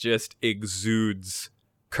 He just exudes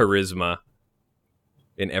charisma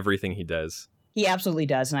in everything he does. He absolutely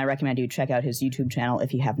does, and I recommend you check out his YouTube channel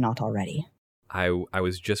if you have not already. I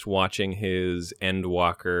was just watching his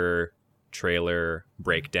Endwalker trailer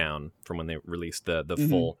breakdown from when they released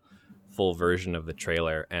the full version of the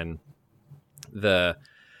trailer, and the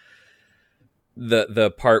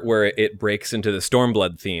part where it breaks into the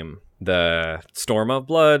Stormblood theme, the Storm of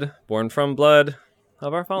Blood, born from blood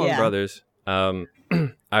of our fallen brothers. I'm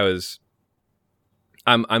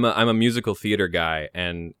a musical theater guy,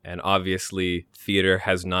 and obviously theater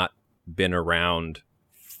has not been around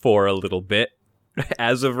for a little bit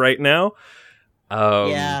as of right now.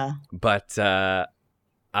 But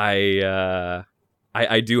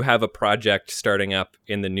I do have a project starting up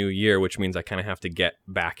in the new year, which means I kind of have to get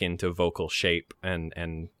back into vocal shape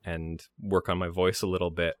and work on my voice a little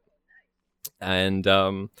bit. And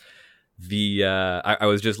I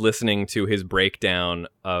was just listening to his breakdown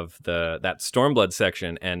of that Stormblood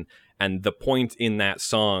section, and the point in that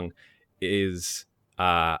song is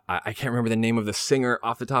I can't remember the name of the singer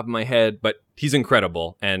off the top of my head, but he's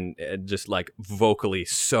incredible and just, like, vocally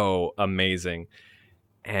so amazing.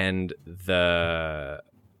 And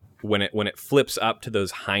when it flips up to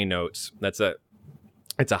those high notes, it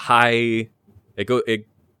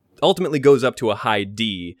ultimately goes up to a high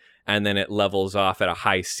D, and then it levels off at a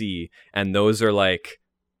high C, and those are like,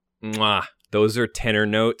 those are tenor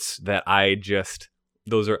notes that I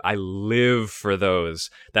live for those.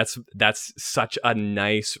 That's such a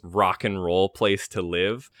nice rock and roll place to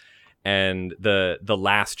live. And the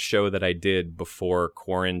last show that I did before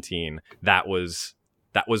quarantine, that was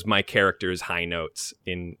my character's high notes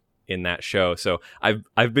in that show. So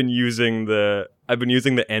I've been using the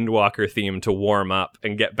Endwalker theme to warm up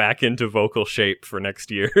and get back into vocal shape for next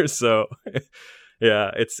year. So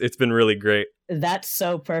yeah, it's been really great. That's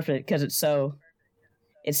so perfect because it's so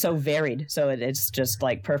varied. So it's just,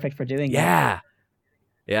 like, perfect for doing that.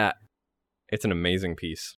 Yeah. It's an amazing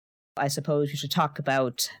piece. I suppose we should talk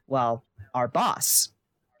about, well, our boss.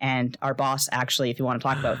 And our boss, actually, if you want to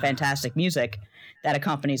talk about fantastic music that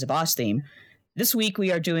accompanies a boss theme. This week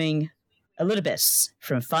we are doing Elidibus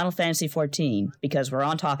from Final Fantasy XIV, because we're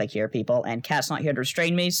on topic here, people, and Kat's not here to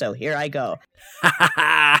restrain me, so here I go.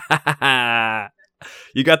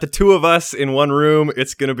 You got the two of us in one room.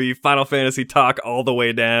 It's going to be Final Fantasy talk all the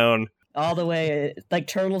way down. All the way, like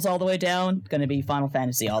Turtles all the way down, gonna be Final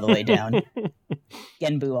Fantasy all the way down.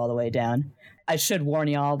 Genbu all the way down. I should warn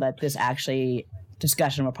y'all that this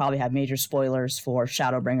discussion will probably have major spoilers for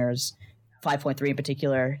Shadowbringers 5.3 in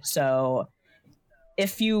particular. So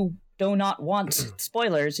if you do not want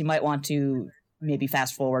spoilers, you might want to maybe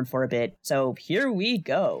fast forward for a bit. So here we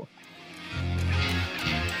go.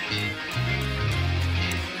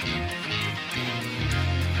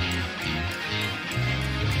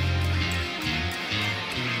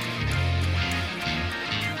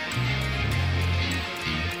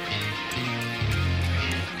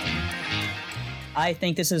 I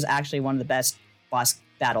think this is actually one of the best boss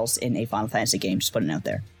battles in a Final Fantasy game. Just putting it out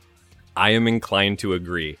there. I am inclined to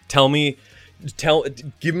agree. Give me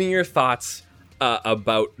your thoughts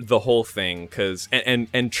about the whole thing, because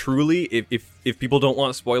and truly, if people don't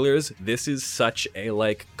want spoilers, this is such a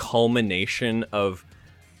like culmination of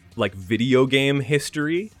like video game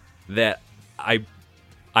history that I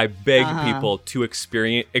beg people to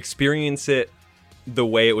experience it the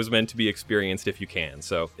way it was meant to be experienced if you can.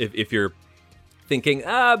 So if you're thinking,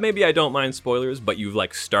 maybe I don't mind spoilers, but you've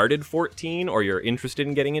like started 14 or you're interested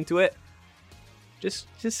in getting into it, just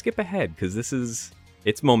skip ahead, because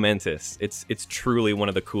it's momentous. It's truly one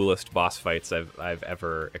of the coolest boss fights I've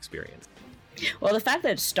ever experienced. Well, the fact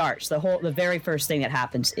that it starts, the very first thing that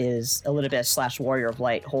happens is Elidibus / Warrior of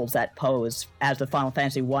Light holds that pose as the Final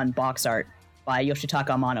Fantasy 1 box art by Yoshitaka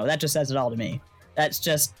Amano. That just says it all to me. That's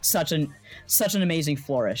just such an amazing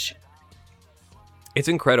flourish. It's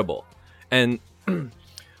incredible. And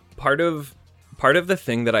part of the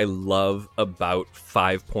thing that I love about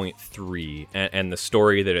 5.3 and the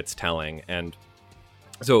story that it's telling, and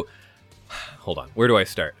so hold on, where do I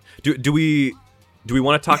start? Do we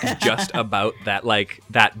want to talk just about that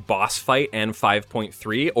boss fight and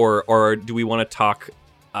 5.3, or do we want to talk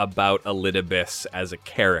about Elidibus as a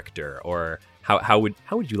character, or how would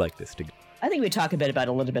you like this to go? I think we talk a bit about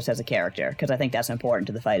Elidibus as a character, because I think that's important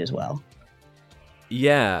to the fight as well.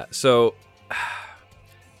 Yeah, so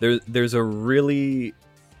there's a really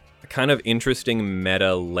kind of interesting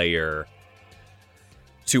meta layer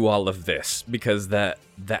to all of this, because the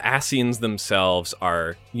Ascians themselves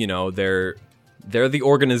are, they're the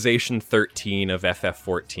Organization 13 of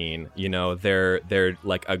FF14. They're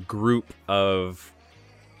like a group of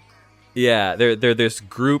they're this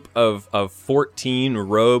group of 14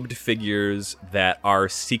 robed figures that are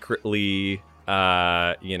secretly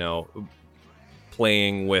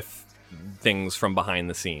playing with things from behind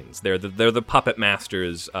the scenes. They're the puppet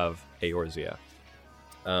masters of Eorzea.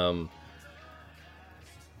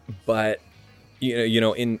 But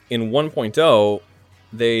in 1.0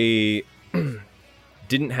 they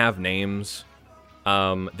didn't have names.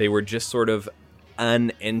 They were just sort of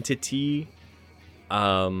an entity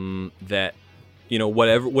that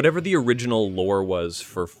whatever the original lore was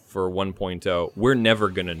for 1.0, we're never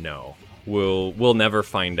gonna know. We'll never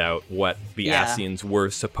find out what the Ascians were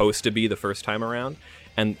supposed to be the first time around.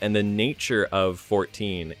 And the nature of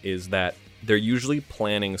 14 is that they're usually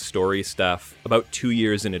planning story stuff about 2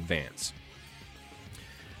 years in advance.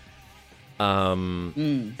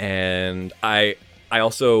 And I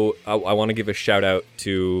also want to give a shout out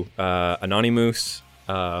to Anonymous.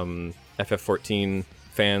 FF14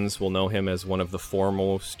 fans will know him as one of the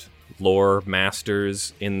foremost lore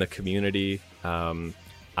masters in the community.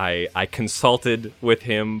 I consulted with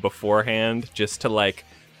him beforehand just to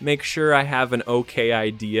make sure I have an okay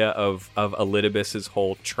idea of Elidibus's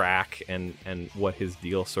whole track and what his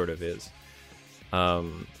deal sort of is.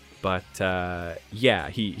 But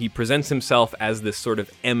he presents himself as this sort of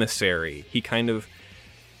emissary.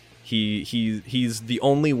 He's the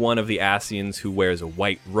only one of the Ascians who wears a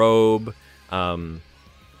white robe.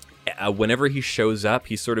 Whenever he shows up,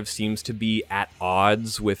 he sort of seems to be at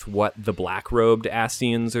odds with what the black-robed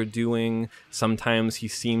Ascians are doing. Sometimes he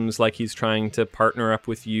seems like he's trying to partner up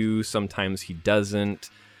with you. Sometimes he doesn't.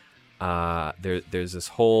 There's this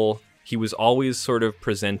whole... He was always sort of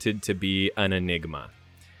presented to be an enigma.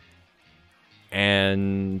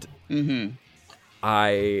 And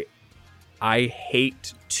I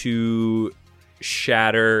hate to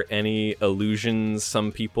shatter any illusions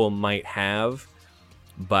some people might have,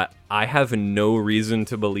 but I have no reason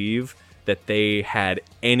to believe that they had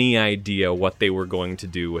any idea what they were going to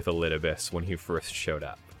do with Elidibus when he first showed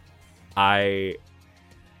up. I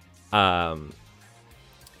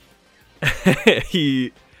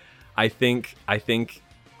think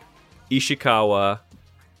Ishikawa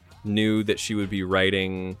knew that she would be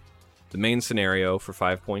writing the main scenario for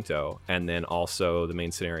 5.0 and then also the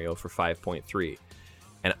main scenario for 5.3.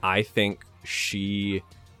 And I think she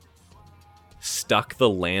stuck the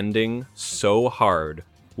landing so hard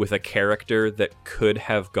with a character that could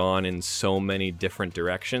have gone in so many different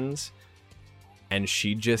directions, and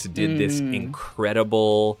she just did this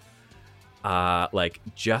incredible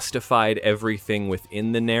justified everything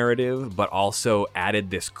within the narrative, but also added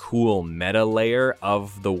this cool meta layer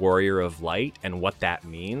of the Warrior of Light and what that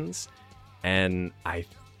means. And I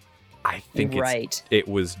think it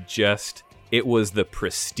was the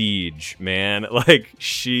prestige, man. Like,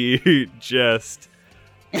 she just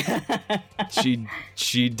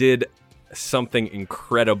she did something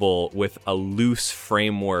incredible with a loose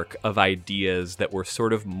framework of ideas that were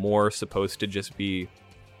sort of more supposed to just be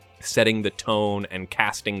setting the tone and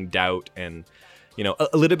casting doubt. And, you know,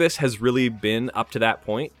 Elidibus has really been, up to that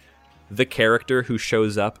point, the character who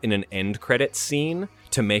shows up in an end credits scene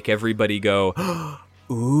to make everybody go,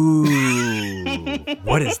 ooh,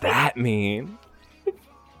 what does that mean?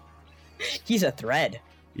 He's a thread.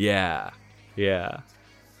 Yeah.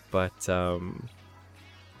 But,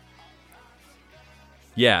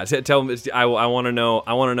 yeah, tell me. I want to know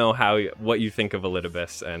what you think of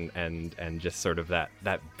Elidibus and just sort of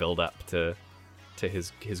that build up to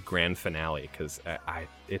his grand finale, because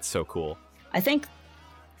it's so cool. I think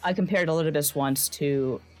I compared Elidibus once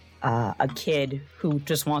to a kid who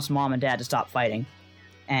just wants mom and dad to stop fighting,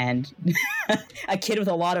 and a kid with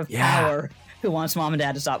a lot of power who wants mom and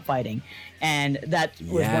dad to stop fighting, and that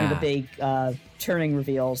was one of the big turning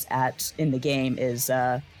reveals in the game is.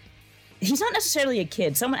 He's not necessarily a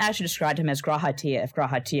kid. Someone actually described him as G'rahatia, if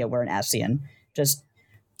G'rahatia were an Ascian. Just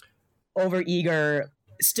overeager,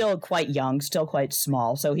 still quite young, still quite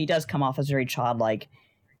small. So he does come off as very childlike.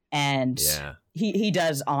 And he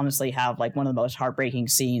does honestly have like one of the most heartbreaking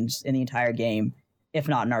scenes in the entire game, if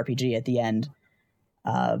not an RPG at the end.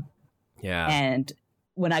 And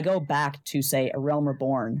when I go back to, say, A Realm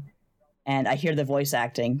Reborn, and I hear the voice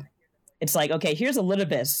acting, it's like, okay, here's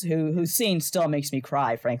Elidibus, whose scene still makes me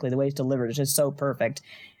cry, frankly. The way it's delivered is just so perfect.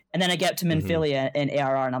 And then I get to Minfilia in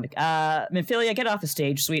ARR, and I'm like, Minfilia, get off the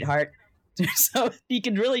stage, sweetheart. So you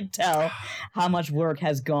can really tell how much work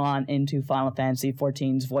has gone into Final Fantasy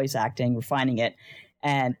XIV's voice acting, refining it.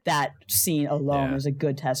 And that scene alone is a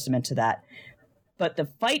good testament to that. But the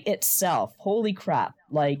fight itself, holy crap.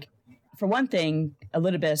 Like, for one thing,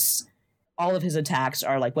 Elidibus, all of his attacks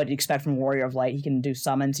are like what you expect from Warrior of Light. He can do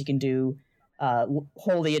summons. He can do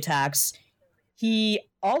holy attacks. He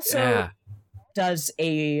also does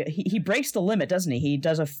he breaks the limit, doesn't he? He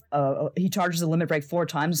does he charges the limit break 4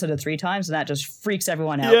 times instead of 3 times, and that just freaks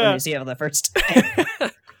everyone out when they see it for the first time.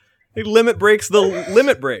 He limit breaks the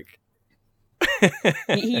limit break.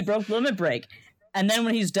 he broke the limit break, and then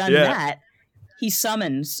when he's done that, he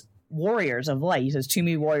summons Warriors of Light. He says, "To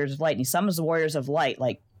me, Warriors of Light," and he summons the Warriors of Light,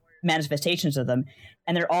 like manifestations of them,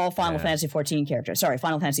 and they're all Final Fantasy XIV characters. Sorry,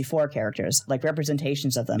 Final Fantasy IV characters, like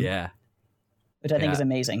representations of them. Yeah, which I think is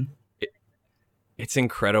amazing. It's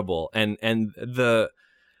incredible, and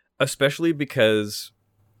especially because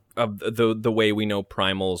of the way we know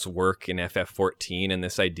primals work in FF14, and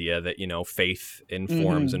this idea that, you know, faith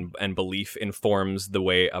informs and belief informs the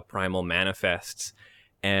way a primal manifests,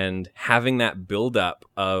 and having that buildup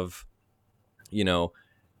of, you know,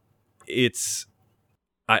 it's.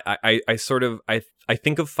 I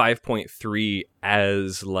think of 5.3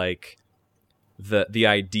 as like the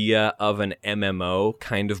idea of an MMO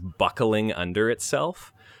kind of buckling under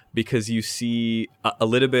itself, because you see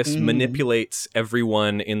Elidibus manipulates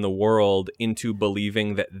everyone in the world into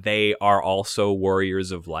believing that they are also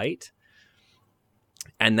Warriors of Light,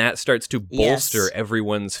 and that starts to bolster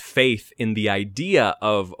everyone's faith in the idea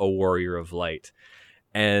of a Warrior of Light,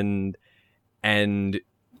 and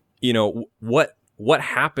you know what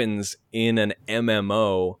happens in an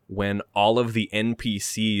MMO when all of the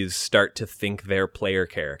NPCs start to think they're player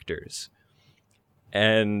characters,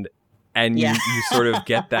 and you sort of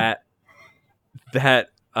get that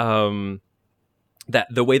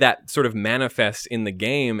the way that sort of manifests in the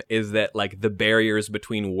game is that, like, the barriers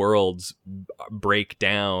between worlds break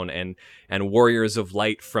down, and Warriors of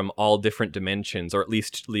Light from all different dimensions, or at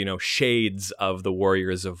least, you know, shades of the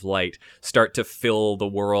Warriors of Light, start to fill the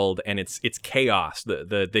world, and it's chaos.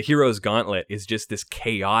 The hero's gauntlet is just this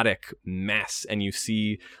chaotic mess, and you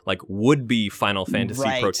see, like, would-be Final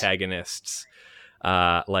Fantasy protagonists,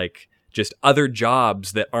 like, just other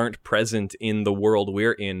jobs that aren't present in the world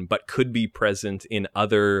we're in, but could be present in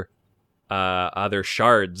other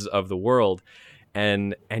shards of the world,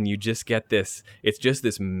 and you just get this. It's just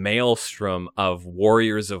this maelstrom of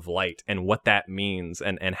Warriors of Light and what that means,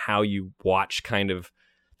 and how you watch kind of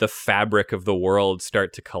the fabric of the world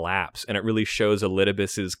start to collapse, and it really shows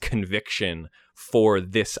Elidibus's conviction for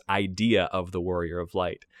this idea of the Warrior of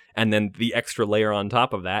Light. And then the extra layer on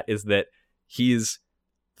top of that is that he's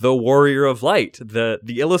the Warrior of Light. The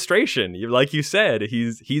illustration, like you said,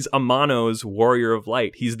 he's Amano's Warrior of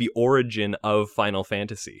Light. He's the origin of Final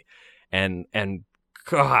Fantasy, and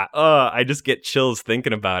God, I just get chills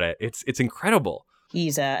thinking about it. It's incredible.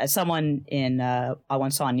 He's as someone in I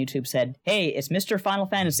once saw on YouTube said, "Hey, it's Mr. Final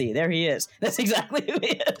Fantasy. There he is." That's exactly who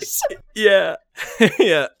he is. Yeah,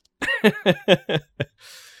 yeah.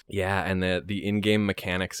 Yeah, and the in-game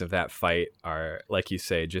mechanics of that fight are, like you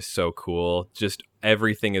say, just so cool. Just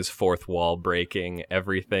everything is fourth wall breaking.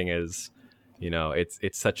 Everything is,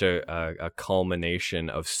 it's such a culmination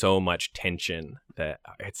of so much tension that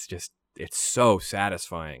it's so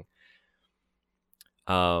satisfying.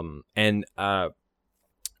 And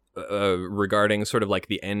regarding sort of like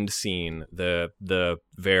the end scene, the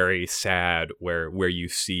very sad where you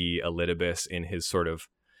see Elidibus in his sort of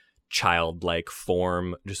childlike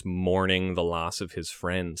form, just mourning the loss of his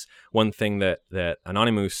friends. One thing that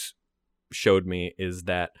Anonymous showed me is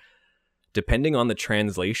that depending on the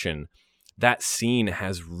translation, that scene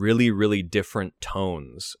has really, really different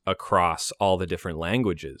tones across all the different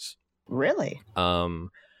languages. Really?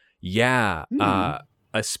 Yeah.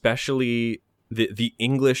 Especially the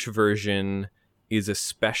English version is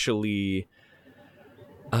especially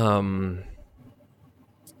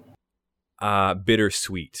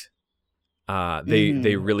bittersweet.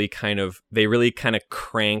 They really kind of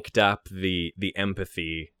cranked up the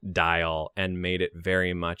empathy dial and made it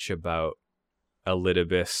very much about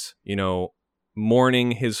Elidibus,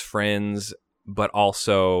 mourning his friends, but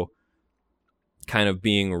also kind of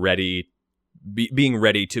being ready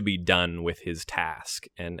to be done with his task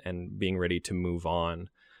and being ready to move on.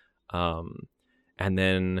 And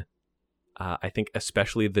then I think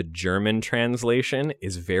especially the German translation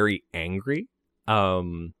is very angry.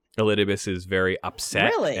 Elidibus is very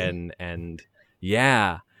upset. Really? And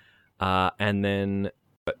yeah. And then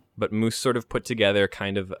but Moose sort of put together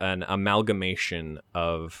kind of an amalgamation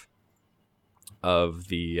of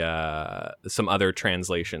the some other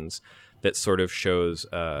translations that sort of shows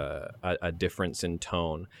a difference in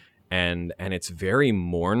tone, and it's very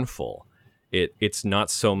mournful. It's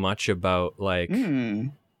not so much about like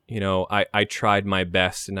I tried my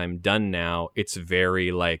best and I'm done now. It's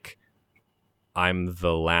very like, I'm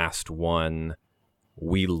the last one.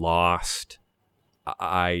 We lost.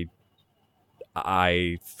 I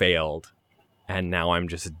failed, and now I'm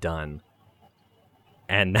just done.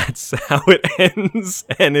 And that's how it ends.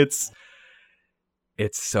 And it's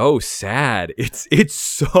so sad. It's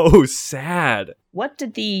so sad. What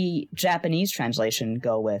did the Japanese translation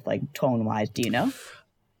go with, like tone-wise? Do you know?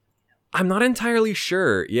 I'm not entirely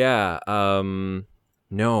sure. Yeah.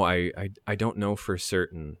 No, I don't know for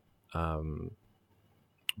certain.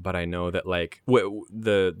 But I know that like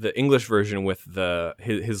the English version with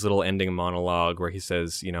his little ending monologue where he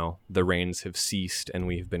says, the rains have ceased and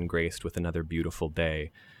we've been graced with another beautiful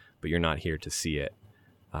day, but you're not here to see it.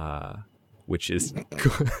 Which is,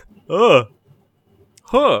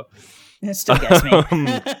 It still gets me.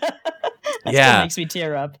 Yeah, still makes me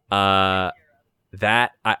tear up.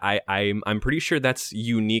 That I'm pretty sure that's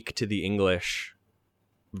unique to the English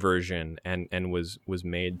version and was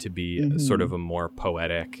made to be sort of a more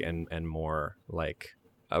poetic and more like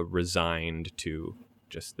resigned to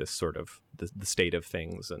just this sort of the state of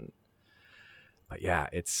things. But yeah,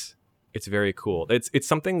 it's very cool. It's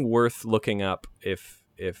something worth looking up if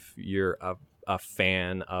you're a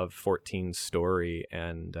fan of 14's story.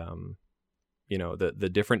 And the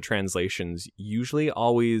different translations usually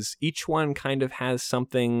always, each one kind of has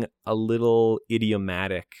something a little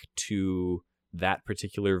idiomatic to that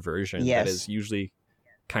particular version. Yes. That is usually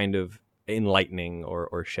kind of enlightening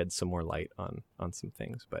or shed some more light on some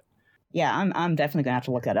things. But yeah, I'm definitely gonna have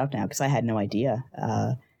to look that up now because I had no idea.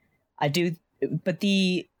 I do, but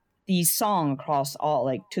the song across all,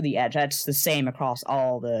 like To the Edge, that's the same across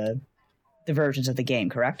all the versions of the game,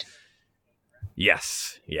 correct?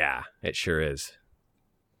 yes, yeah, it sure is.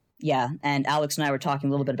 Yeah, and Alex and I were talking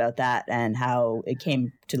a little bit about that and how it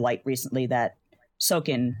came to light recently that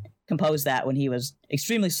Soken composed that when he was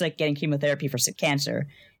extremely sick, getting chemotherapy for cancer,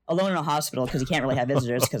 alone in a hospital because he can't really have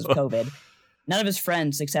visitors because of COVID. None of his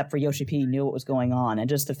friends, except for Yoshi P, knew what was going on, and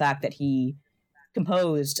just the fact that he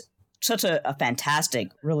composed such a fantastic,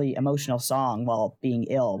 really emotional song while being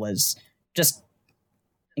ill was just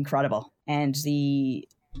incredible. And the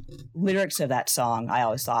lyrics of that song I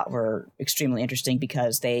always thought were extremely interesting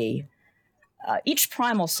because they each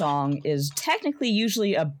primal song is technically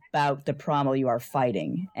usually about the primal you are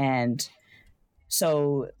fighting, and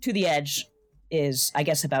So To the Edge is, I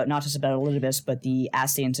guess, about not just about Elidibus, but the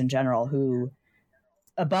Ascians in general, who,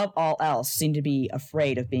 above all else, seem to be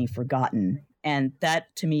afraid of being forgotten. And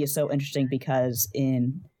that, to me, is so interesting because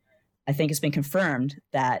I think it's been confirmed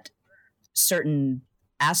that certain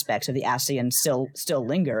aspects of the Ascians still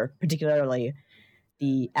linger, particularly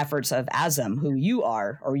the efforts of Azem, who you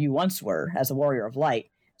are, or you once were, as a warrior of light.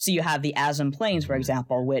 So you have the Azem Plains, for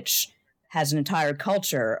example, which has an entire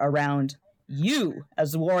culture around you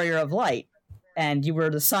as the warrior of light. And you were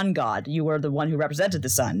the sun god. You were the one who represented the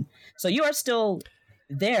sun. So you are still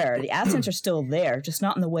there. The Ascians are still there, just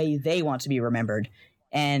not in the way they want to be remembered.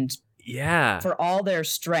 And for all their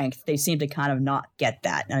strength, they seem to kind of not get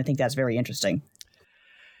that. And I think that's very interesting.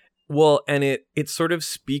 Well, and it sort of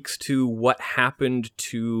speaks to what happened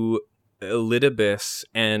to Elidibus,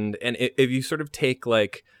 and if you sort of take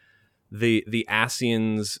like the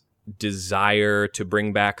Ascians' desire to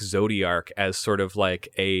bring back Zodiark as sort of like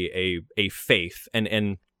a faith,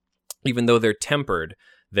 and even though they're tempered,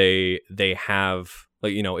 they have,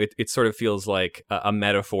 like, you know, it sort of feels like a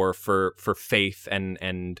metaphor for faith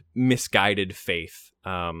and misguided faith.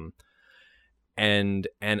 And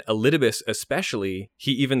Elidibus especially,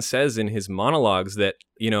 he even says in his monologues that,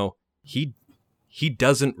 you know, he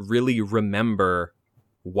doesn't really remember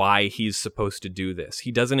why he's supposed to do this.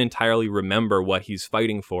 He doesn't entirely remember what he's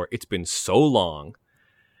fighting for. It's been so long.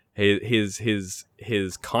 His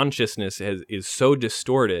consciousness is so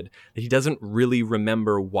distorted that he doesn't really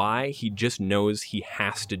remember why. He just knows he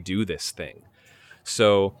has to do this thing.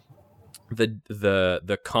 So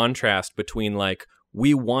the contrast between, like,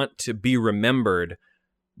 we want to be remembered,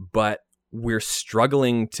 but we're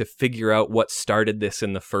struggling to figure out what started this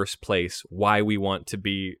in the first place, why we want to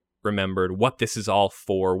be remembered, what this is all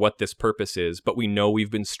for, what this purpose is, but we know we've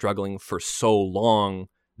been struggling for so long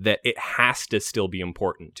that it has to still be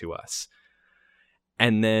important to us.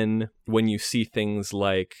 And then when you see things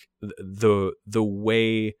like the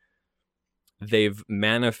way they've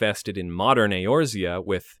manifested in modern Eorzea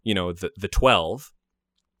with, you know, the 12,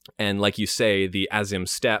 and like you say, the Azem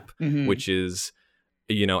Steppe, which is,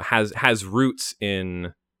 you know, has roots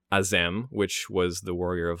in Azem, which was the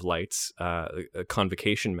Warrior of Light's a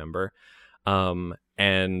convocation member, and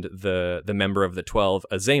the member of the 12,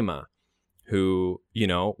 Azema, who, you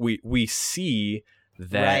know, we see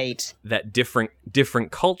that that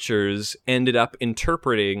different cultures ended up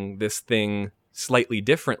interpreting this thing slightly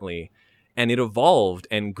differently. And it evolved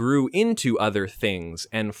and grew into other things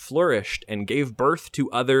and flourished and gave birth to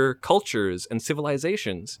other cultures and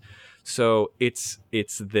civilizations. So it's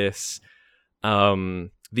this, the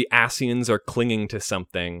Ascians are clinging to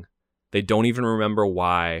something. They don't even remember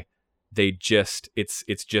why. They just, it's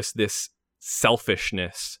just this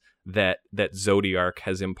selfishness that Zodiark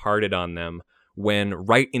has imparted on them, when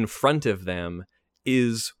right in front of them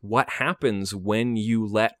is what happens when you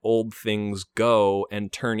let old things go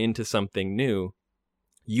and turn into something new.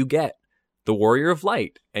 You get the Warrior of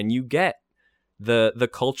Light, and you get the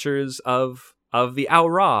cultures of the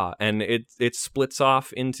Aura, and it splits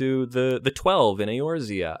off into the 12 in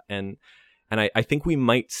Eorzea, and I think we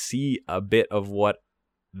might see a bit of what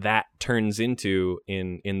that turns into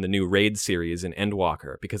in the new raid series in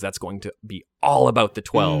Endwalker, because that's going to be all about the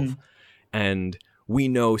 12. And we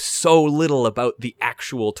know so little about the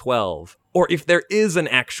actual 12, or if there is an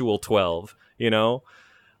actual 12, you know?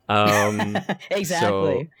 Exactly.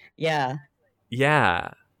 So,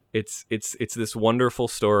 yeah. It's this wonderful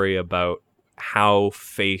story about how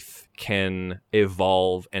faith can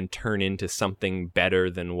evolve and turn into something better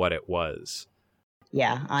than what it was.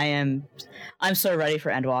 Yeah, I'm so ready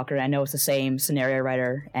for Endwalker. I know it's the same scenario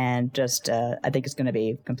writer, and just I think it's going to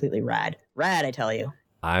be completely rad. Rad, I tell you.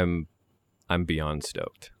 I'm beyond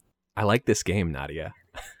stoked. I like this game, Nadia.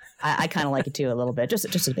 I kind of like it too, a little bit,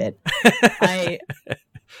 just a bit. I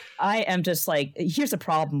am just like, here's a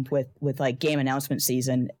problem with like game announcement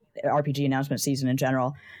season, RPG announcement season in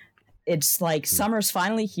general. It's like summer's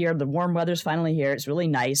finally here, the warm weather's finally here. It's really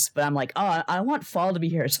nice, but I'm like, oh, I want fall to be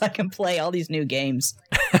here so I can play all these new games.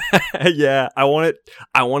 Yeah, I want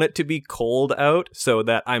it to be cold out so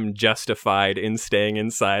that I'm justified in staying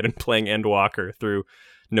inside and playing Endwalker through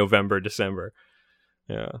November, December.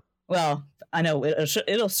 Yeah. Well, I know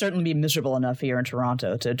it'll certainly be miserable enough here in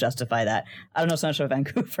Toronto to justify that. I don't know so much about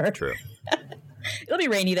Vancouver. True. It'll be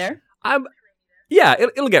rainy there. Yeah,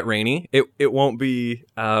 it'll get rainy. It won't be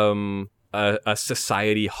a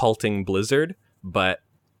society halting blizzard, but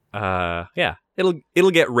yeah,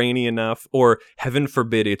 it'll get rainy enough, or heaven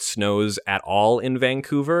forbid it snows at all in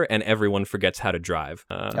Vancouver and everyone forgets how to drive.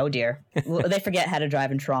 Oh dear. Well, they forget how to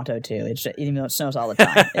drive in Toronto too. It's just, even though it snows all the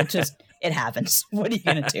time. it happens. What are you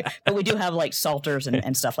gonna do? But we do have like salters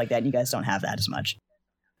and stuff like that. And you guys don't have that as much.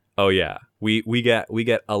 Oh yeah, we get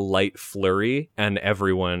a light flurry, and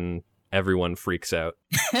everyone freaks out.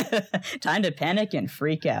 Time to panic and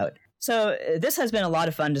freak out. So this has been a lot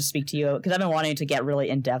of fun to speak to you, because I've been wanting to get really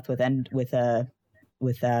in depth with To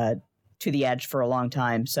the Edge for a long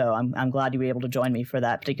time. So I'm glad you were able to join me for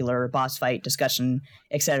that particular boss fight discussion,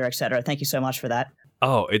 et cetera, et cetera. Thank you so much for that.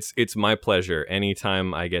 Oh, it's my pleasure.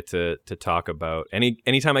 Anytime I get to talk about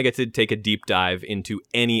anytime I get to take a deep dive into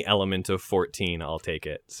any element of 14, I'll take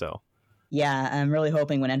it. So yeah, I'm really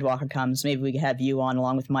hoping when Endwalker comes, maybe we can have you on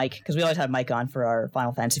along with Mike, because we always have Mike on for our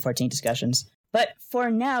Final Fantasy 14 discussions. But for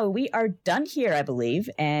now, we are done here, I believe.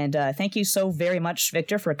 And thank you so very much,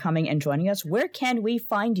 Victor, for coming and joining us. Where can we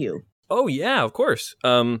find you? Oh yeah, of course.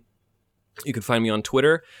 You can find me on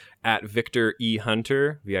Twitter at Victor E.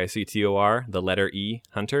 Hunter, Victor, the letter E,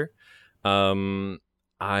 Hunter.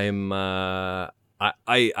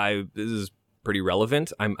 This is pretty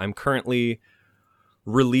relevant. I'm currently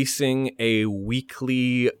releasing a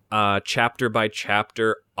weekly chapter by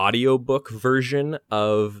chapter audiobook version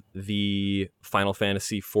of the Final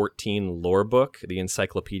Fantasy XIV lore book, the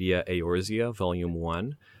Encyclopedia Eorzea, Volume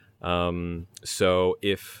 1. So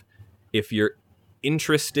if you're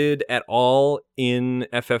interested at all in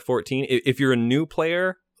FF14, if you're a new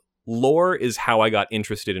player, lore is how I got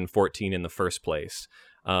interested in 14 in the first place.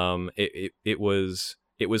 It was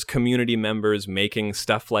community members making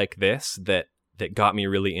stuff like this that got me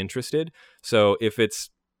really interested. So if it's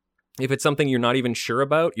something you're not even sure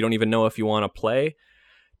about, you don't even know if you want to play,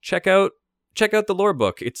 check out the lore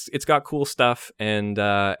book. It's got cool stuff, and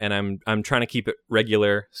I'm trying to keep it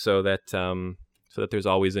regular so that there's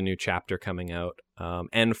always a new chapter coming out.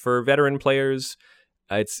 And for veteran players,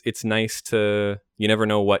 it's nice to, you never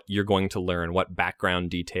know what you're going to learn, what background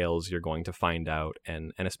details you're going to find out,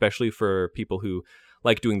 and especially for people who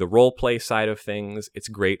like doing the role play side of things, it's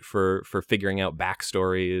great for figuring out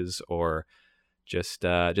backstories, or just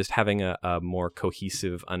having a more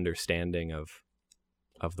cohesive understanding of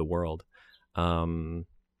the world. And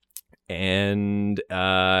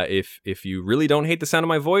if you really don't hate the sound of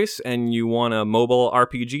my voice and you want a mobile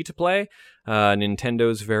RPG to play,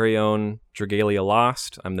 Nintendo's very own Dragalia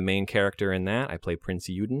Lost, I'm the main character in that. I play Prince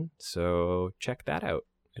Euden, so check that out.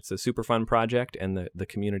 It's a super fun project, and the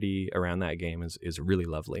community around that game is really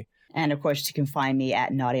lovely. And of course, you can find me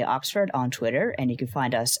at Nadia Oxford on Twitter, and you can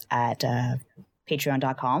find us at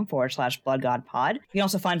patreon.com/BloodGodPod. You can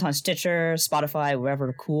also find us on Stitcher, Spotify,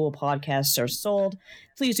 wherever cool podcasts are sold.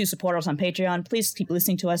 Please do support us on Patreon. Please keep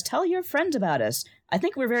listening to us. Tell your friends about us. I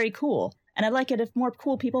think we're very cool, and I'd like it if more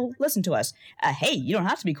cool people listen to us. Hey, you don't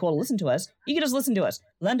have to be cool to listen to us. You can just listen to us.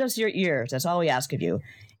 Lend us your ears. That's all we ask of you.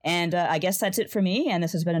 And I guess that's it for me, and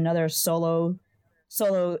this has been another solo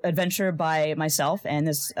adventure by myself, and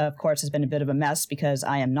this, of course, has been a bit of a mess because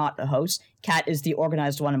I am not a host. Kat is the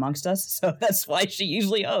organized one amongst us, so that's why she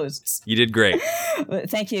usually hosts. You did great.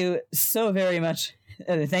 Thank you so very much.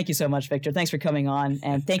 Thank you so much, Victor. Thanks for coming on,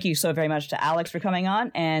 and thank you so very much to Alex for coming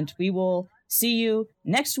on, and we will see you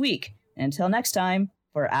next week. Until next time,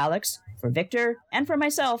 for Alex, for Victor, and for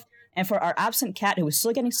myself, and for our absent Kat who is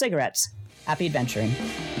still getting cigarettes, happy adventuring.